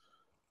 seconds.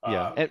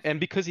 yeah, and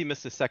because he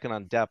missed his second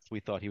on depth, we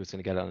thought he was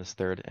going to get it on his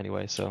third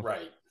anyway. So,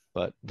 Right.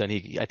 but then I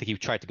think he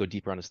tried to go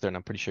deeper on his third, and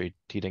I'm pretty sure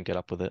he didn't get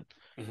up with it.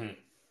 Mm-hmm.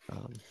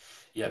 Um,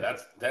 Yeah,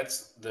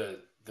 that's the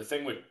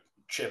thing with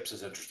chips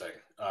is interesting,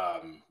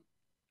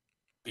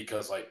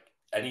 because like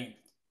any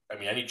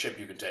chip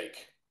you can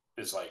take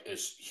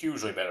is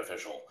hugely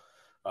beneficial.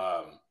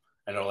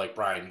 I know, like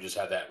Brian, you just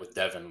had that with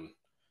Devin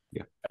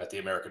Yeah. at the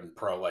American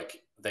Pro.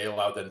 Like they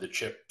allowed them to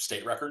chip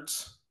state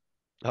records.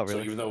 oh, So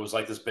really? even though it was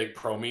like this big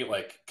pro meet,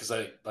 like because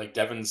like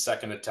Devin's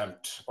second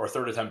attempt or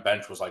third attempt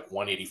bench was like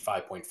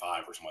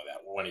 185.5 or something like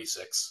that,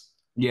 186.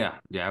 Yeah,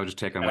 I would just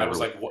take on And I whatever. was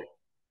like, what?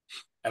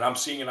 And I'm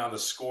seeing it on the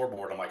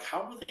scoreboard. I'm like,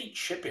 how are they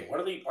chipping? What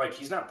are they like?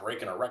 He's not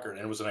breaking a record,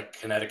 and it was in a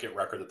Connecticut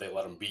record that they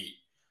let him beat,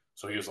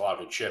 so he was allowed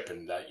to chip.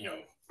 And that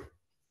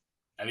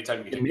anytime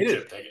you can It take made the it.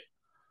 chip, take it.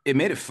 It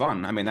made it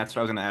fun. I mean, that's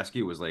what I was going to ask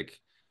you. Was like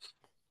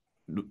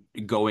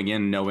going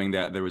in knowing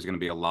that there was going to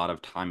be a lot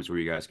of times where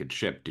you guys could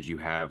chip. Did you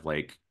have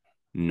like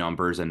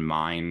numbers in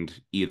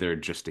mind, either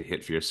just to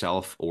hit for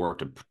yourself or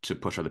to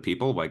push other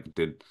people? Like,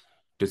 did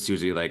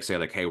Susie like say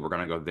like, "Hey, we're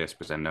gonna go this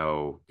because I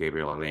know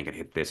Gabriel Layne can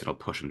hit this, and it'll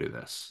push him to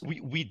this."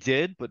 We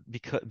did, but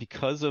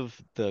because of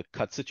the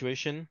cut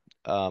situation,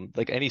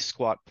 like any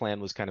squat plan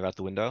was kind of out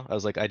the window. I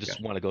was like, I just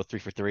Gotcha. want to go 3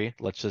 for 3.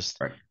 Let's just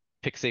Right.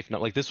 pick safe.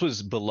 Like this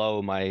was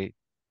below my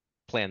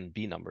plan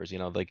B numbers,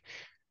 like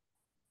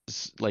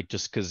like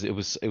just because it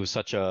was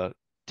such a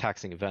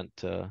taxing event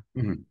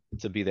Mhm.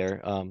 to be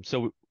there.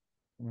 So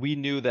we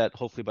knew that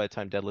hopefully by the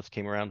time deadlifts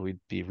came around, we'd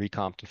be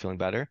recomped and feeling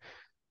better.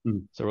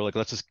 Mhm. So we're like,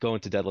 let's just go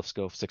into deadlifts,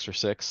 go 6 for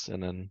 6,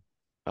 and then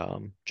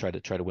try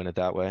to win it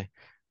that way.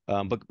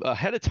 But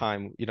ahead of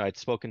time, I'd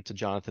spoken to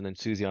Jonathan and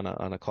Susie on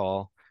a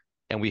call,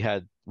 and we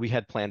had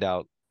planned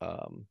out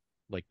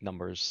like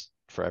numbers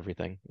for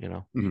everything.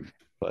 Mhm.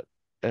 But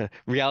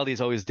reality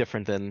is always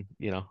different than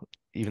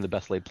even the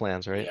best laid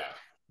plans, right? Yeah,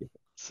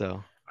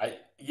 So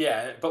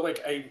but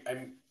like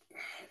I'm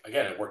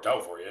again, it worked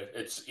out for you.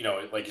 It's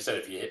like you said,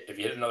 if you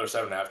hit another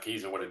 7.5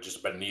 keys, it would have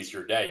just been an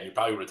easier day, and you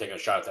probably would have taken a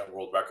shot at that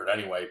world record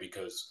anyway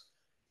because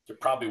you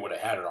probably would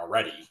have had it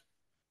already.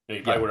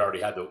 You probably yeah, would have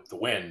already had the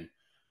win.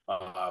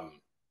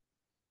 Um,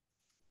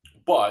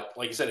 But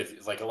like you said,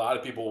 if like a lot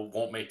of people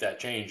won't make that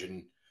change,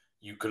 and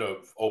you could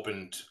have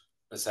opened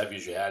as heavy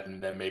as you had,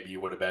 and then maybe you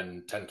would have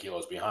been 10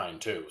 kilos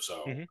behind too.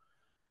 So, hmm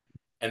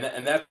and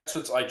that's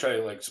what I try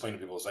to like explain to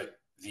people is like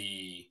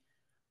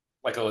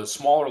like a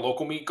smaller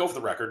local meet, go for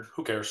the record.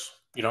 Who cares?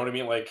 You know what I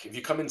mean? Like if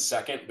you come in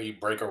second but you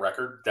break a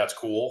record, that's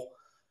cool.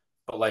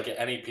 But like at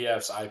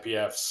NEPFs,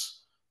 IPFs,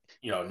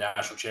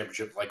 national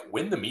championship, like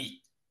win the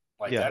meet.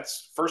 Like yeah.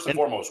 that's first and And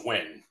foremost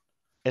win.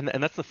 and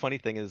that's the funny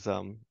thing is,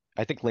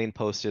 I think Layne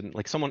posted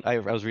like someone I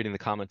was reading the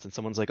comments and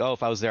someone's like, oh,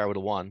 if I was there, I would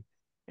have won.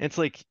 And it's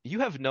like you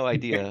have no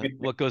idea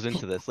what goes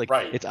into this. Like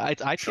Right. it's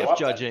Show IPF up then.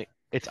 judging.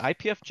 It's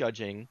IPF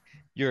judging.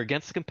 You're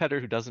against a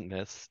competitor who doesn't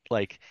miss.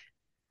 Like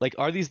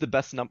are these the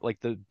best like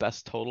the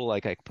best total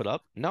like I could put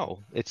up? No,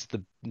 it's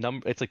the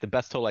number. It's like the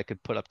best total I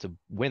could put up to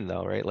win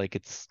though, right?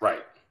 Like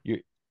Right. you.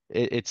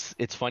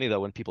 It's funny though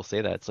when people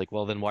say that. It's like,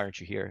 well, then why aren't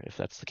you here if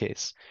that's the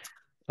case?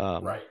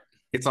 Um, Right.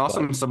 It's but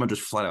awesome someone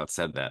just flat out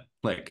said that.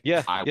 Like,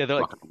 yeah, I yeah, they're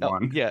like, fucking oh,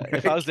 won. yeah,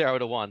 if I was there, I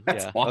would have won.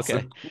 That's Yeah,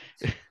 okay. awesome.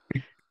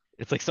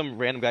 It's like some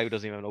random guy who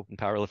doesn't even have an open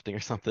powerlifting or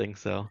something.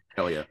 So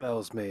Hell yeah. That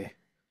was me.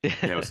 Yeah,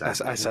 it was I,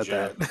 sad. I said Legit.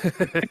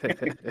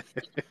 that.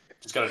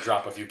 Just got to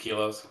drop a few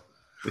kilos.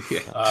 Yeah.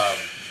 um, Um,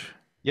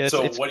 yeah, it's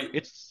so it's what do you,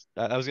 it's.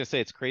 I was gonna say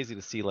it's crazy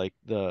to see like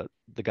the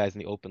guys in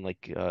the open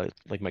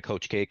like my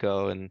coach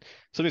Keiko and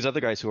some of these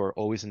other guys who are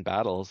always in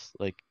battles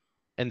like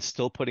and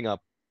still putting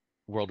up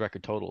world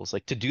record totals.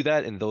 Like to do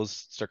that in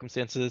those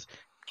circumstances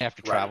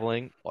after right?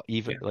 traveling,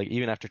 Yeah.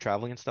 even after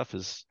traveling and stuff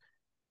is,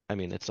 I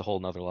mean, it's a whole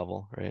nother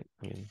level, right?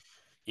 I mean,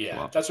 Yeah,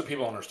 Well, that's what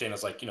people don't understand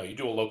is like you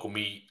do a local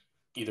meet,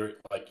 either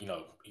like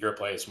your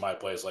place, my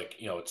place, like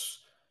it's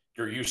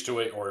you're used to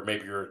it, or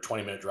maybe you're a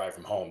 20-minute drive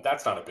from home.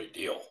 That's not a big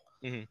deal.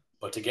 hmm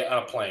But to get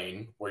on a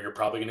plane where you're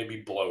probably going to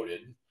be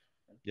bloated,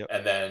 yep,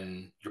 and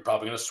then you're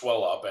probably going to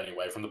swell up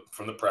anyway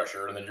from the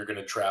pressure, and then you're going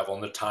to travel,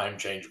 and the time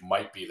change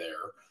might be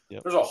there.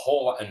 yep, There's a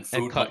whole lot, and and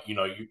food might you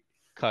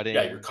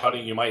yeah, you're cutting,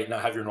 cutting. You might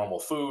not have your normal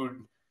food.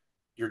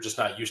 You're just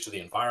not used to the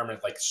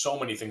environment. Like so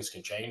many things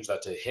can change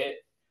that to hit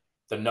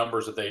the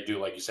numbers that they do,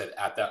 like you said,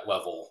 at that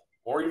level,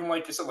 or even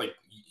like you said, like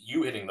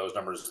you hitting those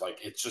numbers, like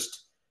it's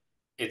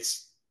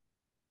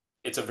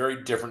it's a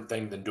very different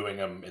thing than doing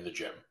them in the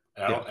gym.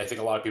 And yeah, I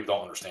think a lot of people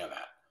don't understand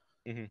that.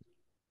 hmm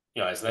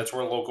So that's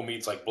where local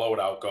meets like blow it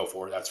out, go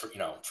for it. That's for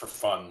it's for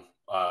fun.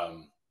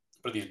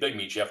 But these big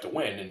meets you have to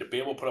win, and to be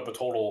able to put up a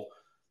total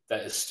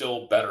that is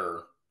still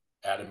better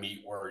at a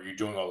meet where you're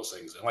doing all those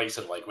things. And like you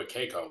said, like with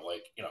Keiko,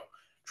 like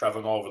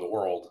traveling all over the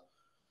world,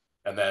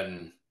 and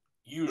then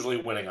usually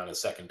winning on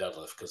his second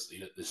deadlift because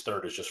his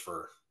third is just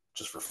for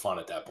fun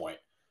at that point.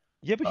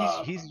 Yeah, but he's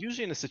Um, he's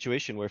usually in a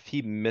situation where if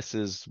he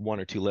misses one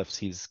or two lifts,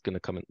 he's gonna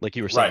come in, like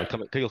you were saying, right,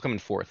 like he'll come in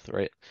fourth,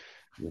 right?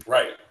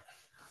 right.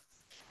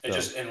 It So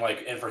just and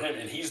for him,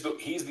 and he's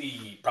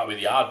the probably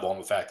the oddball in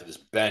the fact that his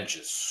bench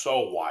is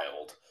so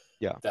wild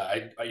yeah,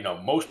 that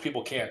most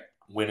people can't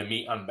win a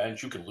meet on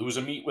bench. You can lose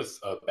a meet with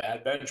a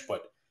bad bench,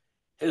 but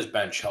his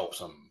bench helps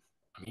him.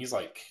 I mean, he's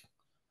like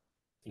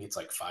I think it's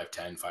like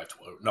 5'10",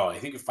 5'12". No, I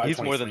think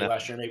he's more than 5'23" that.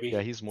 last year,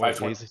 Yeah, maybe he's more.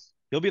 Yeah, 5'20".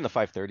 he'll be in the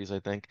 530s, I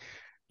think.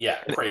 Yeah,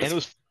 And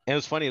crazy. it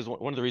was funny is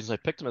one of the reasons I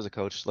picked him as a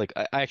coach. Like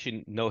I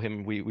actually know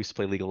him. We used to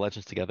play League of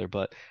Legends together,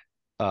 but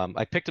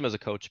I picked him as a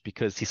coach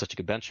because he's such a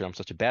good bencher. I'm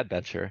such a bad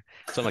bencher.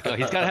 So I'm like, oh,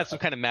 he's got to have some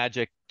kind of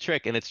magic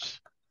trick, and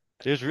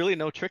there's really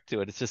no trick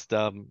to it. It's just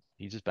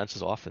he just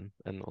benches often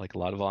and like a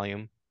lot of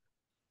volume.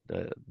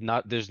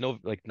 Not there's no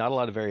like not a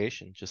lot of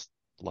variation, just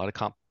a lot of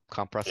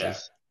comp Yeah,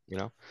 presses, you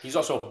know? he's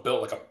also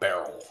built like a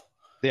barrel.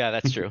 Yeah,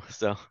 that's true.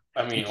 So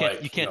I mean, you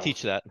like can't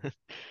teach that.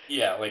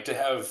 yeah, like to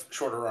have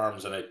shorter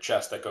arms and a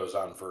chest that goes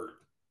on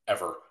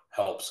forever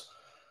helps.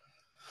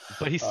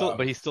 But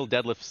Um, he still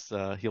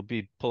deadlifts. He'll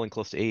be pulling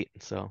close to 8.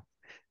 So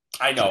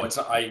I know Yeah. it's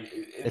not. I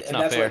it's and not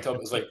that's what I fair. tell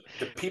them is like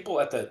the people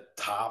at the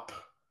top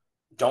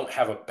don't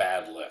have a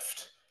bad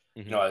lift.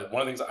 Hmm. One of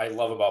the things I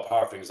love about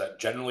powerlifting is that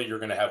generally you're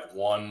going to have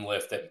one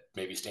lift that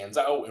maybe stands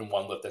out and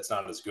one lift that's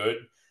not as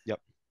good. Yep.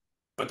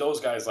 But those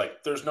guys,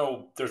 like, there's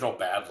no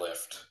bad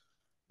lift.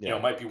 Yeah.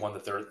 It might be one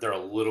that they're a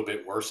little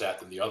bit worse at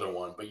than the other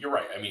one. But you're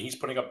right. I mean, he's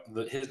putting up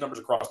his numbers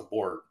across the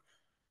board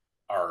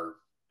are.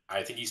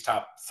 I think he's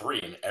top three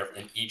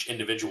in each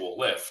individual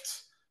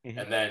lift. Hmm.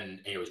 And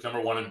then he's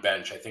number one in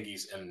bench. I think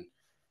he's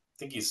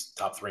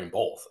top three in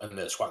both, and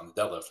the squat and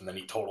the deadlift, and then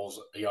he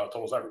totals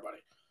everybody.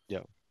 Yeah.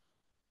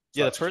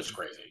 So Yeah, that's just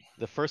crazy.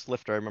 the first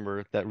lifter I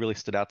remember that really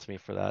stood out to me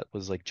for that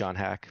was like John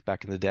Hack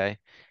back in the day.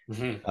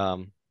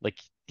 Mm-hmm. Like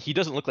he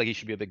doesn't look like he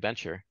should be a big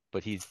bencher,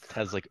 but he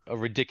has like a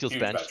ridiculous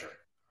Huge bench bencher.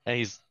 and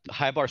he's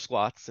high bar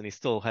squats and he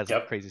still has like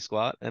a Yep. crazy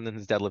squat and then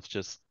his deadlift's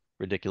just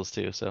ridiculous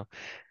too. So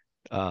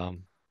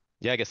um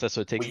yeah, I guess that's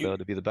what it Well, takes though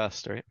to be the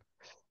best, right?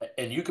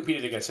 you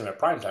competed against him at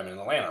prime time in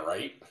Atlanta,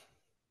 right?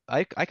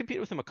 I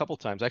competed with him a couple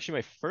times. Actually,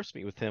 my first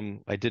meet with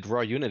him, I did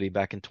Raw Unity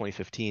back in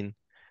 2015.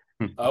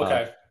 Uh,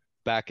 Okay.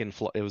 back in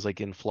it was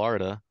like in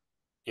Florida.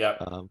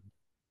 Yep. Um,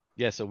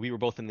 yeah, so we were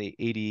both in the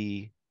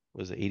 80,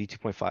 was it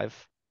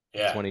 82.5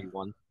 to Yeah.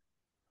 21.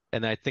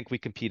 And I think we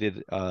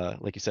competed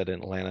like you said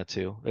in Atlanta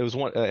too. It was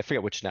one I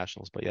forget which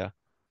nationals, but yeah.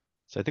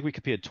 So I think we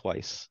competed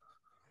twice.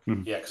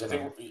 Mhm. Yeah, because I Uh,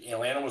 think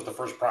Atlanta was the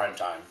first prime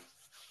time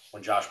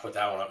when Josh put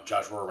that one up.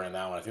 Josh Rohr ran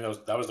that one. I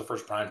think that was the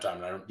first prime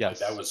time, and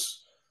that yes.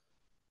 was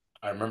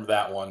I remember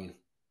that one.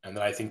 And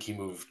then I think he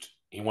moved.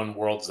 He won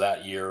Worlds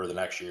that year or the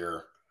next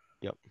year,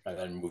 Yep. and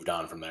then moved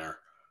on from there.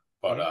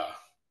 But Mhm.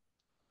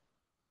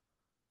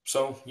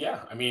 so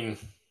yeah, I mean,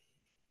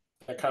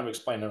 that kind of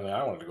explained everything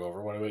I wanted to go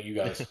over. What about you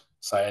guys?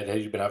 Syed, have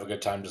you been having a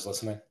good time just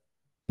listening?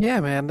 Yeah,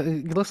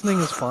 man, listening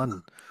is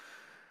fun.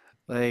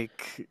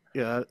 Like,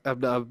 yeah,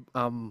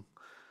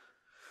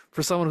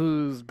 for someone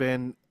who's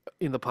been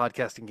in the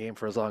podcasting game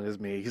for as long as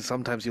me,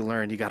 sometimes you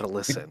learn you got to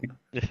listen.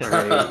 All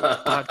right,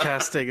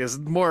 podcasting is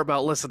more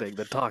about listening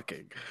than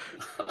talking.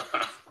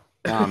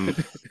 Um,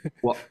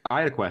 well, I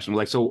had a question.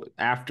 Like, so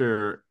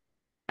after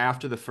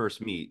the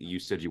first meet, you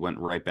said you went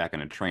right back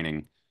into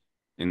training,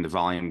 and the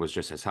volume was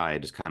just as high,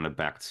 just kind of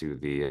back to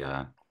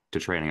the to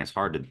training as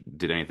hard.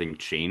 Did anything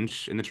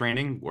change in the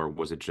training, or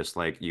was it just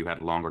like you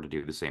had longer to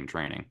do the same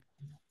training?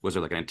 Was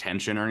there like an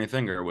intention or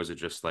anything, or was it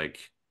just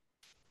like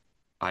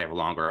I have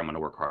longer, I'm going to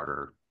work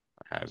harder,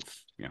 I have,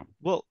 you know?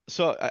 Well,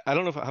 so I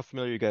don't know how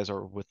familiar you guys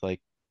are with like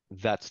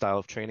that style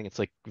of training. It's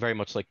like very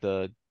much like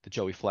the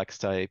Joey Flex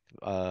type.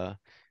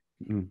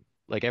 Mm,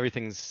 Like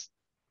everything's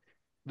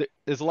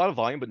there's a lot of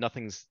volume, but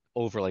nothing's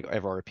over like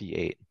ever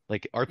RP8.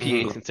 Like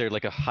RP8 is Mhm. considered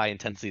like a high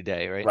intensity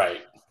day, right?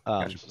 Right.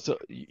 gotcha. So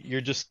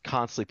you're just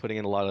constantly putting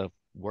in a lot of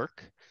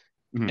work.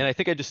 And Mhm. I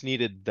think I just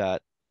needed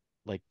that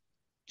like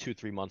 2,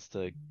 3 months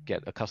to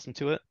get accustomed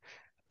to it.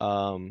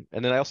 And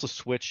then I also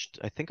switched.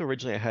 I think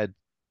originally I had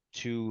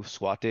 2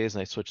 squat days,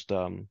 and I switched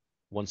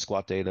one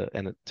squat day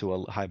to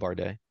a high bar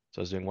day.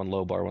 So I was doing one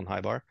low bar, one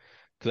high bar,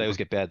 because I always Okay.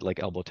 get bad like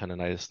elbow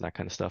tendonitis and that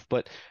kind of stuff.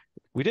 But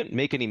we didn't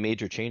make any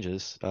major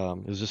changes. It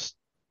was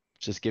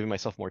just giving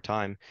myself more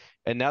time.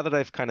 And now that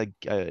I've kind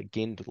of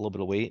gained a little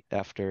bit of weight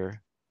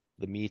after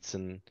the meets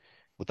and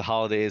with the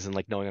holidays and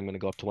like knowing I'm going to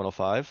go up to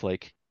 105,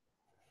 like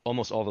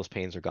almost all those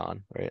pains are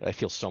gone, right? I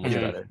feel so much Mhm.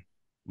 better.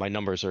 My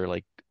numbers are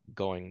like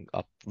going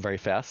up very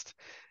fast.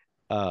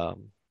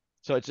 Um,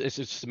 so it's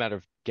just a matter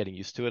of getting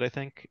used to it, I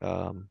think.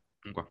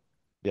 Okay.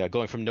 Yeah,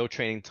 going from no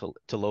training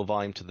to low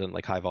volume to then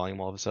like high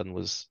volume all of a sudden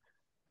was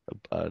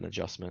an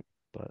adjustment,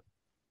 but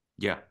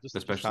Yeah, just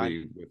time.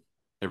 especially with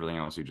everything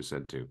else you just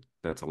said too.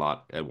 That's a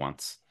lot at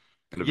once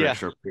in a very Yeah,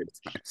 short period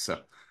of time.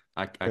 So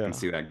I can yeah,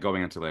 see that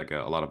going into like a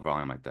lot of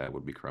volume like that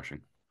would be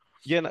crushing.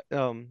 yeah.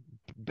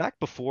 Back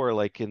before,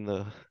 like in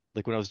the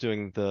like when I was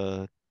doing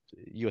the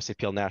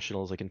USAPL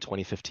Nationals, like in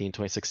 2015,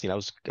 2016, I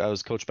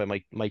was coached by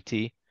Mike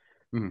T.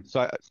 Mhm.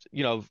 So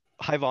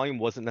high volume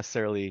wasn't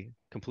necessarily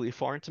completely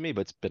foreign to me,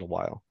 but it's been a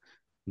while.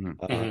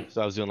 Mhm.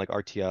 So I was doing like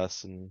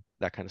RTS and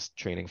that kind of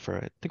training for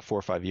I think 4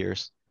 or 5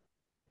 years.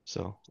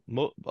 So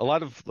a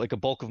lot of like a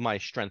bulk of my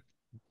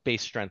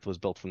base strength was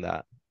built from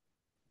that.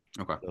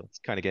 Okay, So it's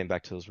kind of getting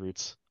back to those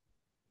roots.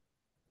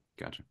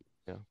 gotcha.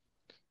 Yeah.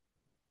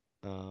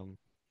 Um,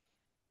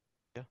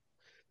 yeah.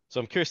 So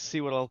I'm curious to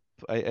see what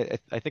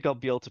I think I'll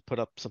be able to put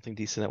up something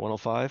decent at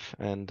 105,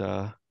 and What do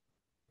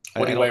I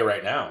you don't. weigh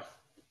right now?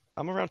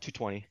 I'm around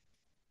 220.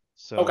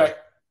 Okay,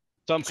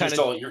 So I'm so kind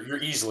of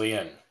you're easily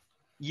in.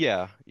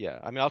 yeah.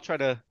 I mean, I'll try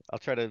to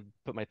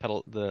put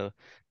the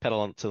pedal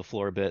onto the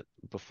floor a bit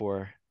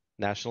before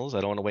nationals. I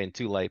don't want to weigh in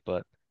too light,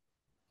 but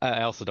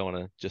I also don't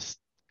want to just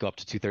go up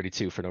to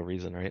 232 for no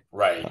reason, right?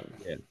 Right.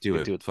 Yeah, do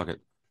Could it. do Fuck it.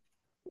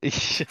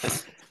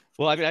 it.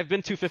 Well, I mean, I've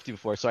been 250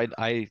 before, so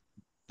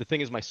the thing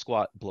is my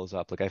squat blows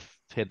up. Like I've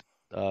hit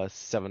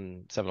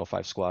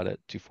 705 squat at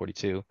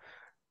 242.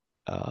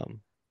 Um,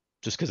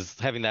 just because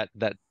having that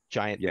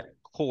giant Yeah,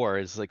 core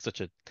is like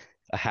such a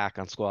hack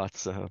on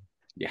squats.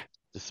 yeah.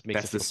 Just makes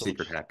it That's the feel so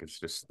secret much. hack. It's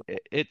just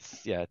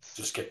It's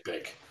Just get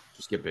big.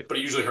 just get big. But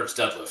it usually hurts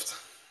deadlift.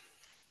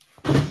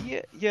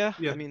 yeah.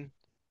 Yeah. I mean,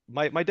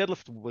 my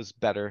deadlift was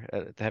better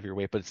at the heavier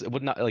weight, but it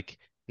would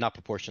not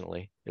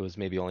proportionally. It was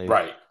maybe only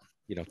Right.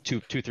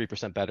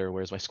 2-3% better,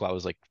 whereas my squat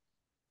was like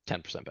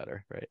 10%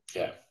 better, right? So,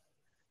 Yeah.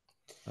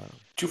 um,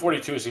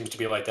 242 seems to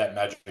be like that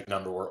magic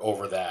number where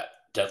over that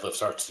deadlift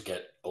starts to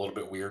get a little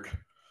bit weird.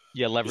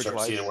 yeah, You leverage start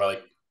to see it wise, where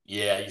like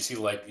you see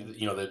like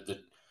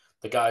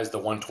the guys, the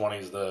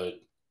 120s,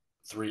 the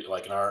three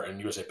like in our in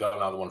USA Bell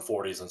now the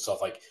 140s and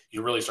stuff, like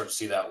you really start to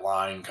see that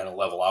line kind of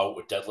level out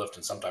with deadlift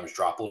and sometimes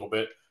drop a little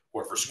bit.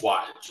 Where for Mhm.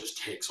 squat it just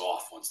takes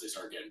off once they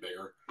start getting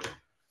bigger.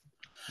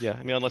 Yeah.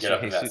 I mean, You get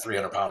up in that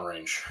 300-pound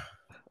range.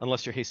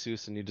 unless you're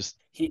Jesus and you just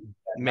Not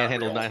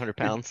manhandle real. 900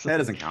 pounds. That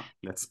doesn't count.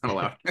 That's not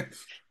allowed.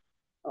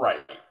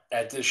 Right.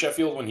 At the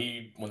Sheffield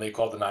when they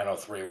called the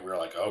 903, we were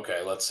like,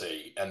 okay, let's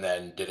see. And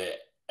then did it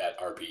at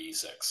RPE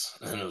 6.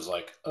 And it was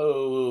like,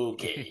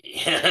 okay.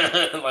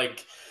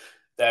 Like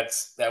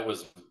that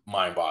was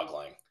mind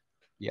boggling.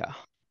 Yeah.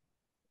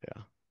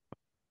 Yeah.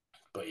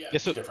 But yeah, Yeah.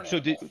 So different so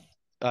did animal.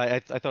 I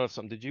thought of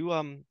something. Did you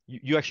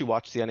actually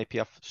watch the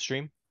NAPF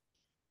stream?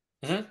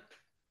 Hmm.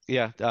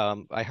 Yeah.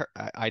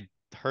 I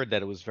heard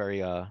that it was very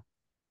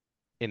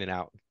in and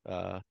out.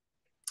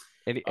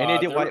 Any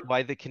idea There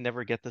why they can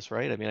never get this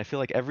right? I mean, I feel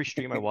like every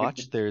stream I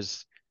watch,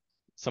 there's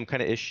some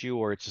kind of issue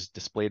or it's just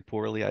displayed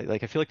poorly. I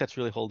feel like that's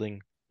really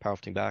holding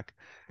powerlifting back.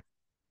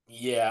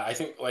 yeah, I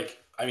think like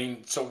I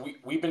mean, so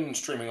we've been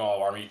streaming all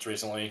of our meets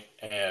recently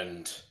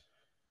and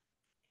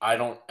I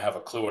don't have a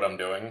clue what I'm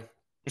doing.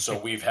 So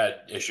we've had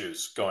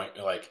issues going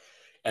like,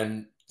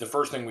 and the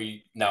first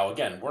thing now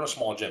again, we're in a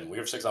small gym. We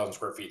have 6,000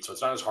 square feet, so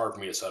it's not as hard for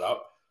me to set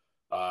up.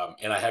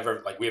 And I have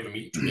like we have a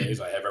meet in 2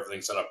 days. I have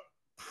everything set up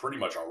pretty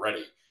much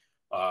already.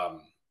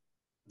 Um,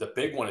 the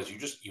big one is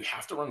you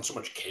have to run so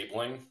much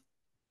cabling.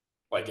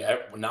 Like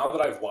now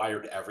that I've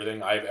wired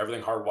everything, I have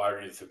everything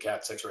hardwired either through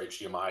Cat 6 or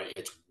HDMI.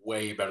 It's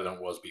way better than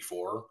it was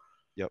before.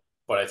 Yep.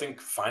 But I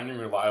think finding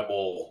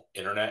reliable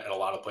internet at a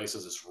lot of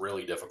places is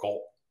really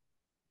difficult.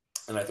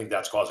 And I think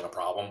that's causing a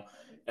problem.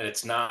 And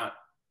it's not,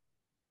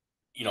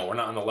 we're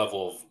not on the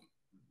level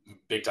of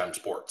big time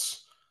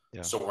sports.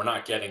 Yeah. So we're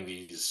not getting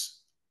these,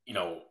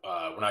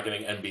 we're not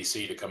getting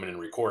NBC to come in and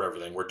record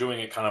everything. We're doing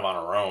it kind of on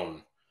our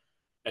own.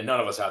 And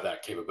none of us have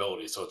that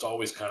capability. So it's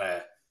always kind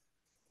of,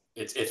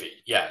 it's iffy.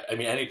 Yeah. I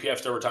mean,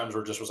 NAPF, there were times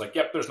where it just was like,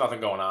 yep, there's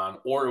nothing going on,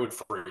 or it would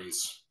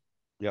freeze.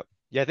 Yep.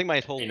 Yeah, I think my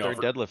whole You know,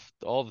 third deadlift,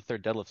 all the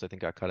third deadlifts, I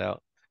think got cut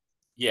out.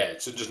 yeah,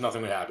 so just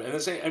nothing would happen. And the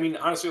same, I mean,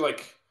 honestly,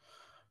 like,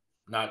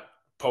 not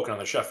poking on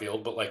the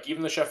Sheffield, but like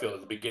even the Sheffield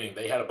at the beginning,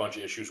 they had a bunch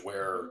of issues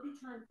where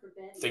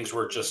things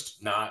were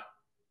just not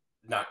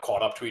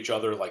caught up to each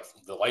other. Like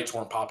the lights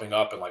weren't popping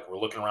up, and like we're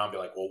looking around, be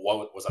like, well,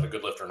 what was that a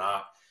good lift or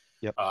not?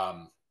 Yep.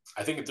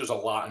 I think there's a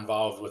lot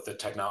involved with the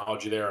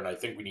technology there, and I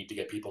think we need to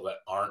get people that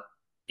aren't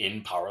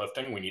in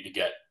powerlifting. We need to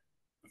get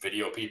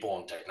video people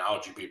and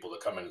technology people to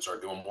come in and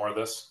start doing more of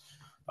this.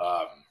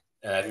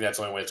 And I think that's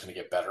the only way it's going to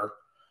get better.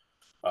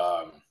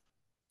 Um,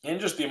 and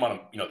just the amount of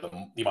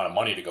the amount of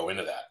money to go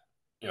into that.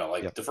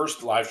 Like Yep. the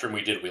first live stream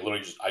we did,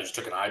 I just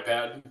took an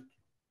iPad,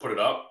 put it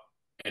up,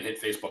 and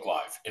hit Facebook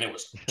Live, and it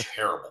was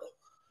terrible.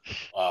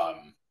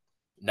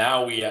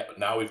 Now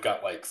we've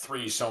got like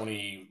 3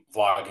 Sony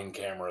vlogging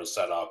cameras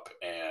set up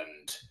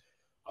and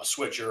a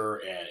switcher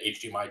and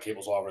HDMI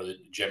cables all over the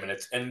gym,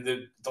 and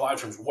the live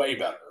stream's way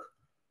better.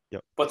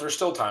 Yep. But there's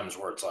still times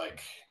where it's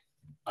like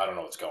I don't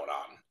know what's going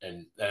on,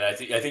 and I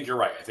think you're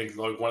right. I think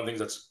like one of the things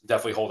that's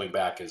definitely holding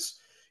back is,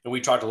 and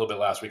we talked a little bit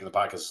last week in the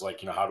podcast, is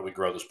like how do we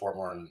grow the sport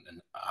more and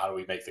how do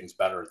we make things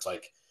better? It's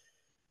like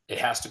it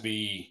has to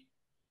be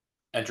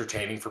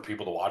entertaining for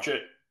people to watch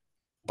it,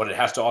 but it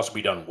has to also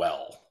be done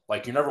well.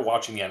 Like you're never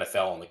watching the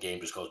NFL and the game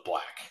just goes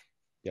black.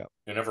 Yeah.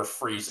 It never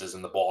freezes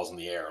and the ball's in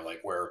the air. Like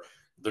where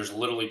there's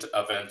literally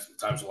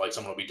times where like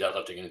someone will be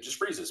deadlifting and it just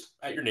freezes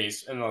at your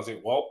knees. And I was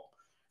like, well,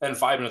 then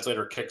 5 minutes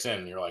later it kicks in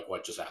and you're like,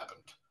 what just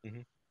happened?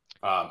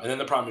 Mm-hmm. And then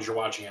the problem is you're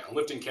watching it on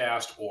Lifting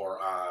Cast or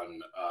on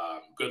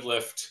Good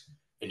Lift,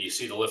 and you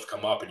see the lift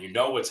come up and you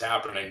know what's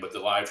happening, but the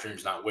live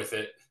stream's not with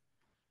it,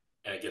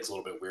 and it gets a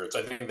little bit weird. So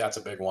I think that's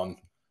a big one.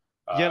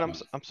 Yeah,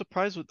 and I'm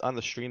surprised with on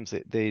the streams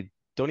they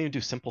don't even do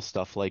simple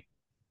stuff like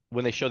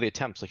when they show the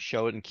attempts, like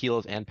show it in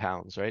kilos and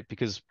pounds, right?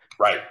 Because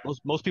Right.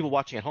 most people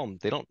watching at home,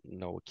 they don't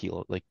know what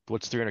kilo, like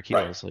what's 300 Right.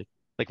 kilos.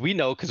 Like we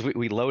know because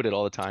we load it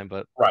all the time,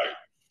 but Right.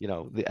 you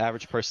know, the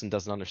average person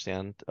doesn't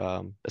understand,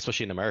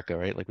 especially in America,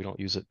 right? Like we don't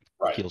use it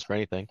Right. kilos for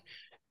anything.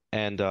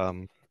 And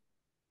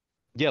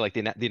yeah, like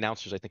the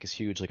announcers I think is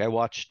huge. Like I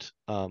watched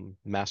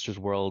Masters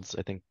Worlds,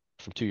 I think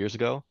from 2 years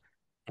ago,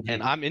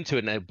 and Mhm. I'm into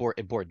it and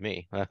it bored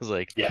me. I was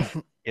like, Yeah.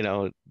 you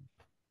know,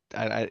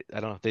 I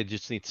don't know. They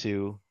just need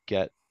to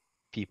get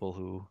people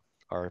who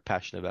are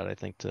passionate about it, I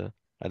think, to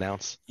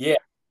announce. Yeah.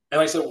 And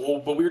like I said, well,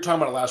 but we were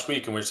talking about it last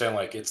week, and we were saying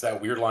like it's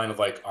that weird line of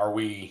like, are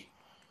we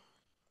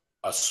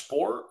a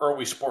sport or are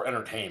we sport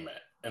entertainment?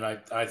 And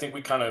I think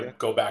we kind Yeah. of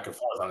go back and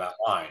forth on that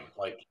line.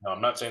 Like, you know,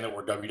 I'm not saying that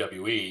we're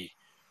WWE,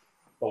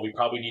 but we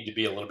probably need to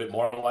be a little bit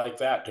more like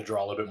that to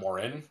draw a little bit more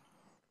in.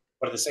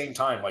 But at the same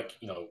time, like,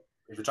 you know,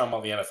 if you're talking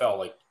about the NFL,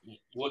 like you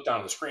look down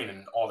at the screen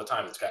and all the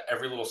time it's got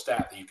every little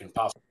stat that you can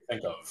possibly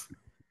think of.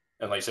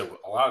 And like I said,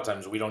 a lot of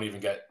times we don't even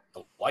get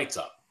the lights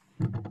up.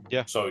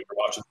 Yeah. So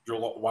you're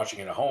watching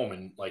it at home,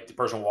 and like the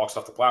person walks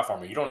off the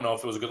platform, and you don't know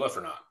if it was a good lift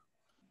or not.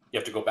 You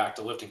have to go back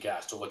to lifting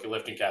cast to look at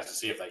lifting cast to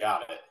see if they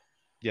got it.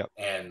 Yep.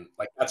 And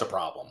like that's a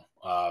problem.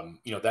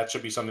 You know, that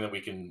should be something that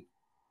we can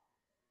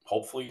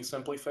hopefully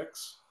simply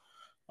fix.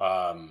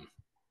 Um,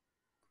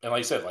 and like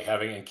I said, like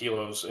having in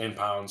kilos, in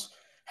pounds,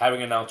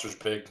 having announcers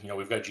big. You know,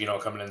 we've got Gino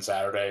coming in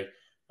Saturday.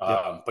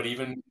 Yep. But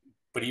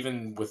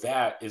even with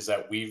that, is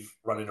that we've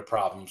run into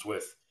problems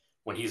with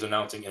when he's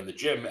announcing in the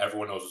gym.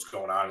 Everyone knows what's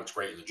going on. It's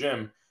great in the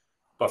gym,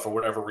 but for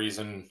whatever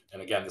reason,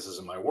 and again, this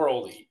isn't my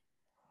world.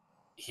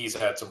 He's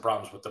had some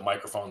problems with the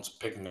microphones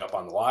picking up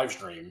on the live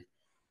stream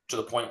to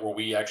the point where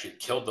we actually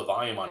killed the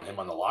volume on him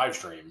on the live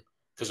stream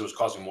because it was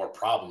causing more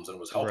problems than it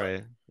was helping.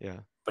 Right. Yeah.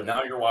 But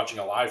now you're watching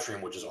a live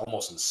stream which is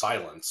almost in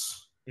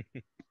silence,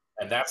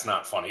 and that's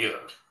not fun either.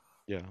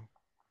 Yeah.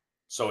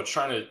 So it's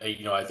trying to,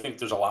 you know, I think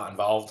there's a lot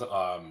involved,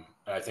 and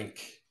I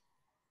think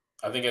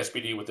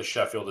SPD with the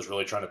Sheffield is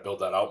really trying to build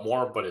that out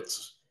more. But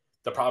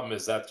the problem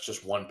is that's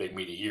just one big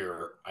meet a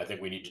year. I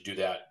think we need to do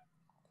that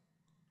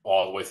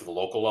all the way through the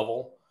local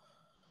level.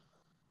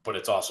 But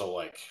it's also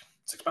like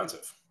it's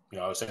expensive. You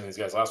know, I was saying to these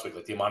guys last week,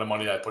 like the amount of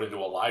money that I put into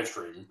a live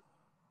stream,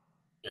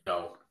 you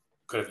know,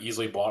 could have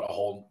easily bought a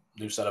whole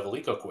new set of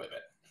Eleiko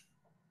equipment.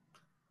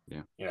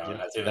 Yeah. You know, Yeah.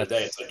 and at the end of the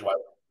day, it's like,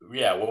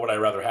 what would I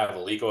rather have,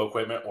 Eleiko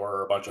equipment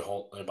or a bunch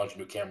of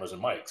new cameras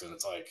and mics? And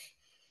it's like,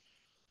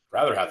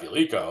 rather have the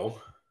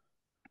Eleiko,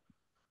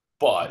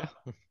 but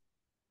Yeah.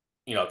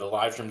 you know, the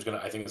live stream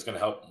I think is gonna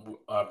help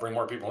bring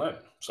more people in.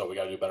 So we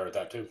got to do better at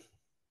that too.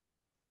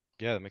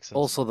 Yeah, that makes sense.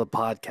 Also, the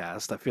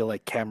podcast. I feel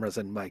like cameras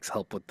and mics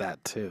help with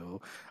that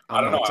too. I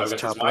don't know. I've Just got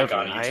this chop mic liver.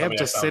 on. You I tell am me I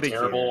just sound sitting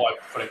terrible. here.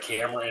 I put a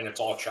camera in. It's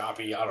all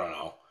choppy. I don't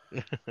know.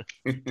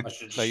 I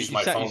should No, just use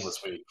my phone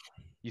this week.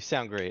 you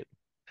sound great.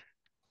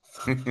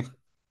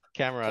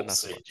 Camera, We'll not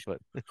so see. much,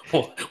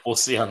 but We'll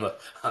see on the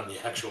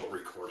actual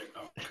recording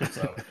how it comes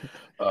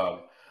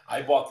out.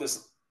 I bought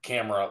this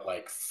camera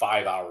like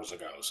 5 hours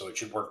ago, so it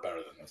should work better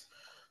than this.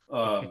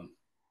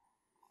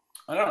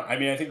 I don't know. I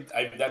mean, I think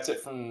that's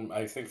it from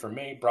for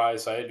me.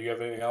 Bryce, do you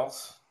have anything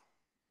else?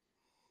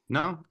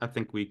 No, I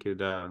think we should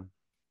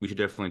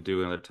definitely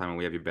do another time when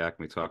we have you back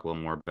and we talk a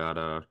little more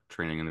about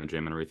training in the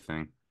gym and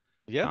everything.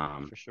 yeah,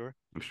 for sure.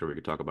 I'm sure we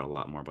could talk about a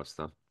lot more about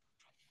stuff.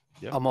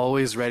 Yeah. I'm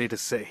always ready to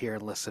sit here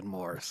and listen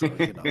more. So,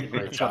 you know, Great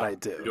that's job. what I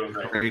You're do. doing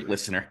great. Great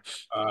listener.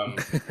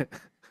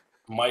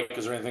 Mike,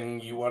 is there anything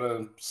you want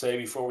to say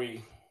before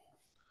we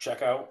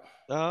check out?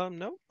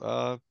 No.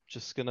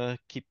 Just gonna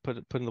keep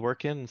putting the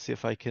work in and see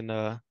if I can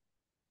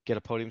get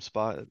a podium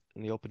spot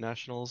in the Open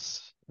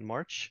Nationals in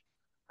March.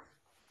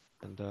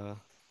 And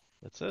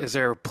that's it. Is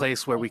there a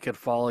place where we could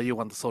follow you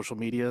on the social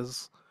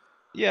medias?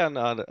 Yeah, on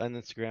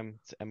Instagram,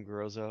 it's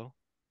mgarozzo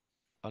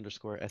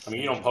 _SMG. I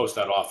mean, you don't post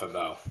that often,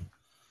 though.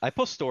 I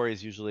post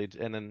stories usually,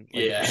 and then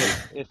like Yeah.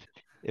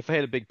 if I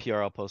had a big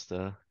PR,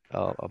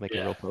 I'll make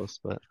a real post,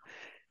 but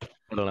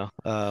I don't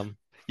know.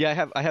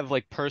 Yeah, I have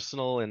like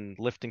personal and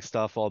lifting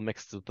stuff all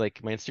mixed with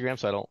like my Instagram,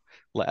 so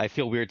I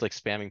feel weird like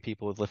spamming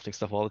people with lifting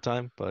stuff all the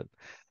time, but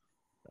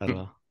I don't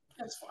know.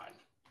 That's fine.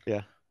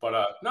 Yeah.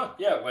 But no,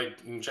 yeah, like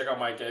you can check out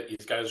Mike.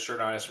 He's got his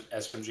shirt on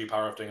SMG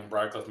Powerlifting in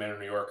Broadcliff Manor,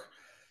 New York.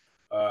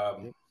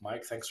 Yep.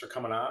 Mike, thanks for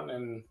coming on,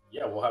 and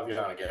yeah, we'll have you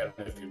on again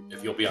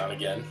if you'll be on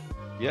again.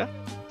 Yeah,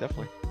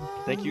 definitely.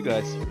 Thank you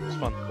guys. It was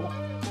fun.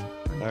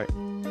 Cool. All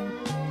right.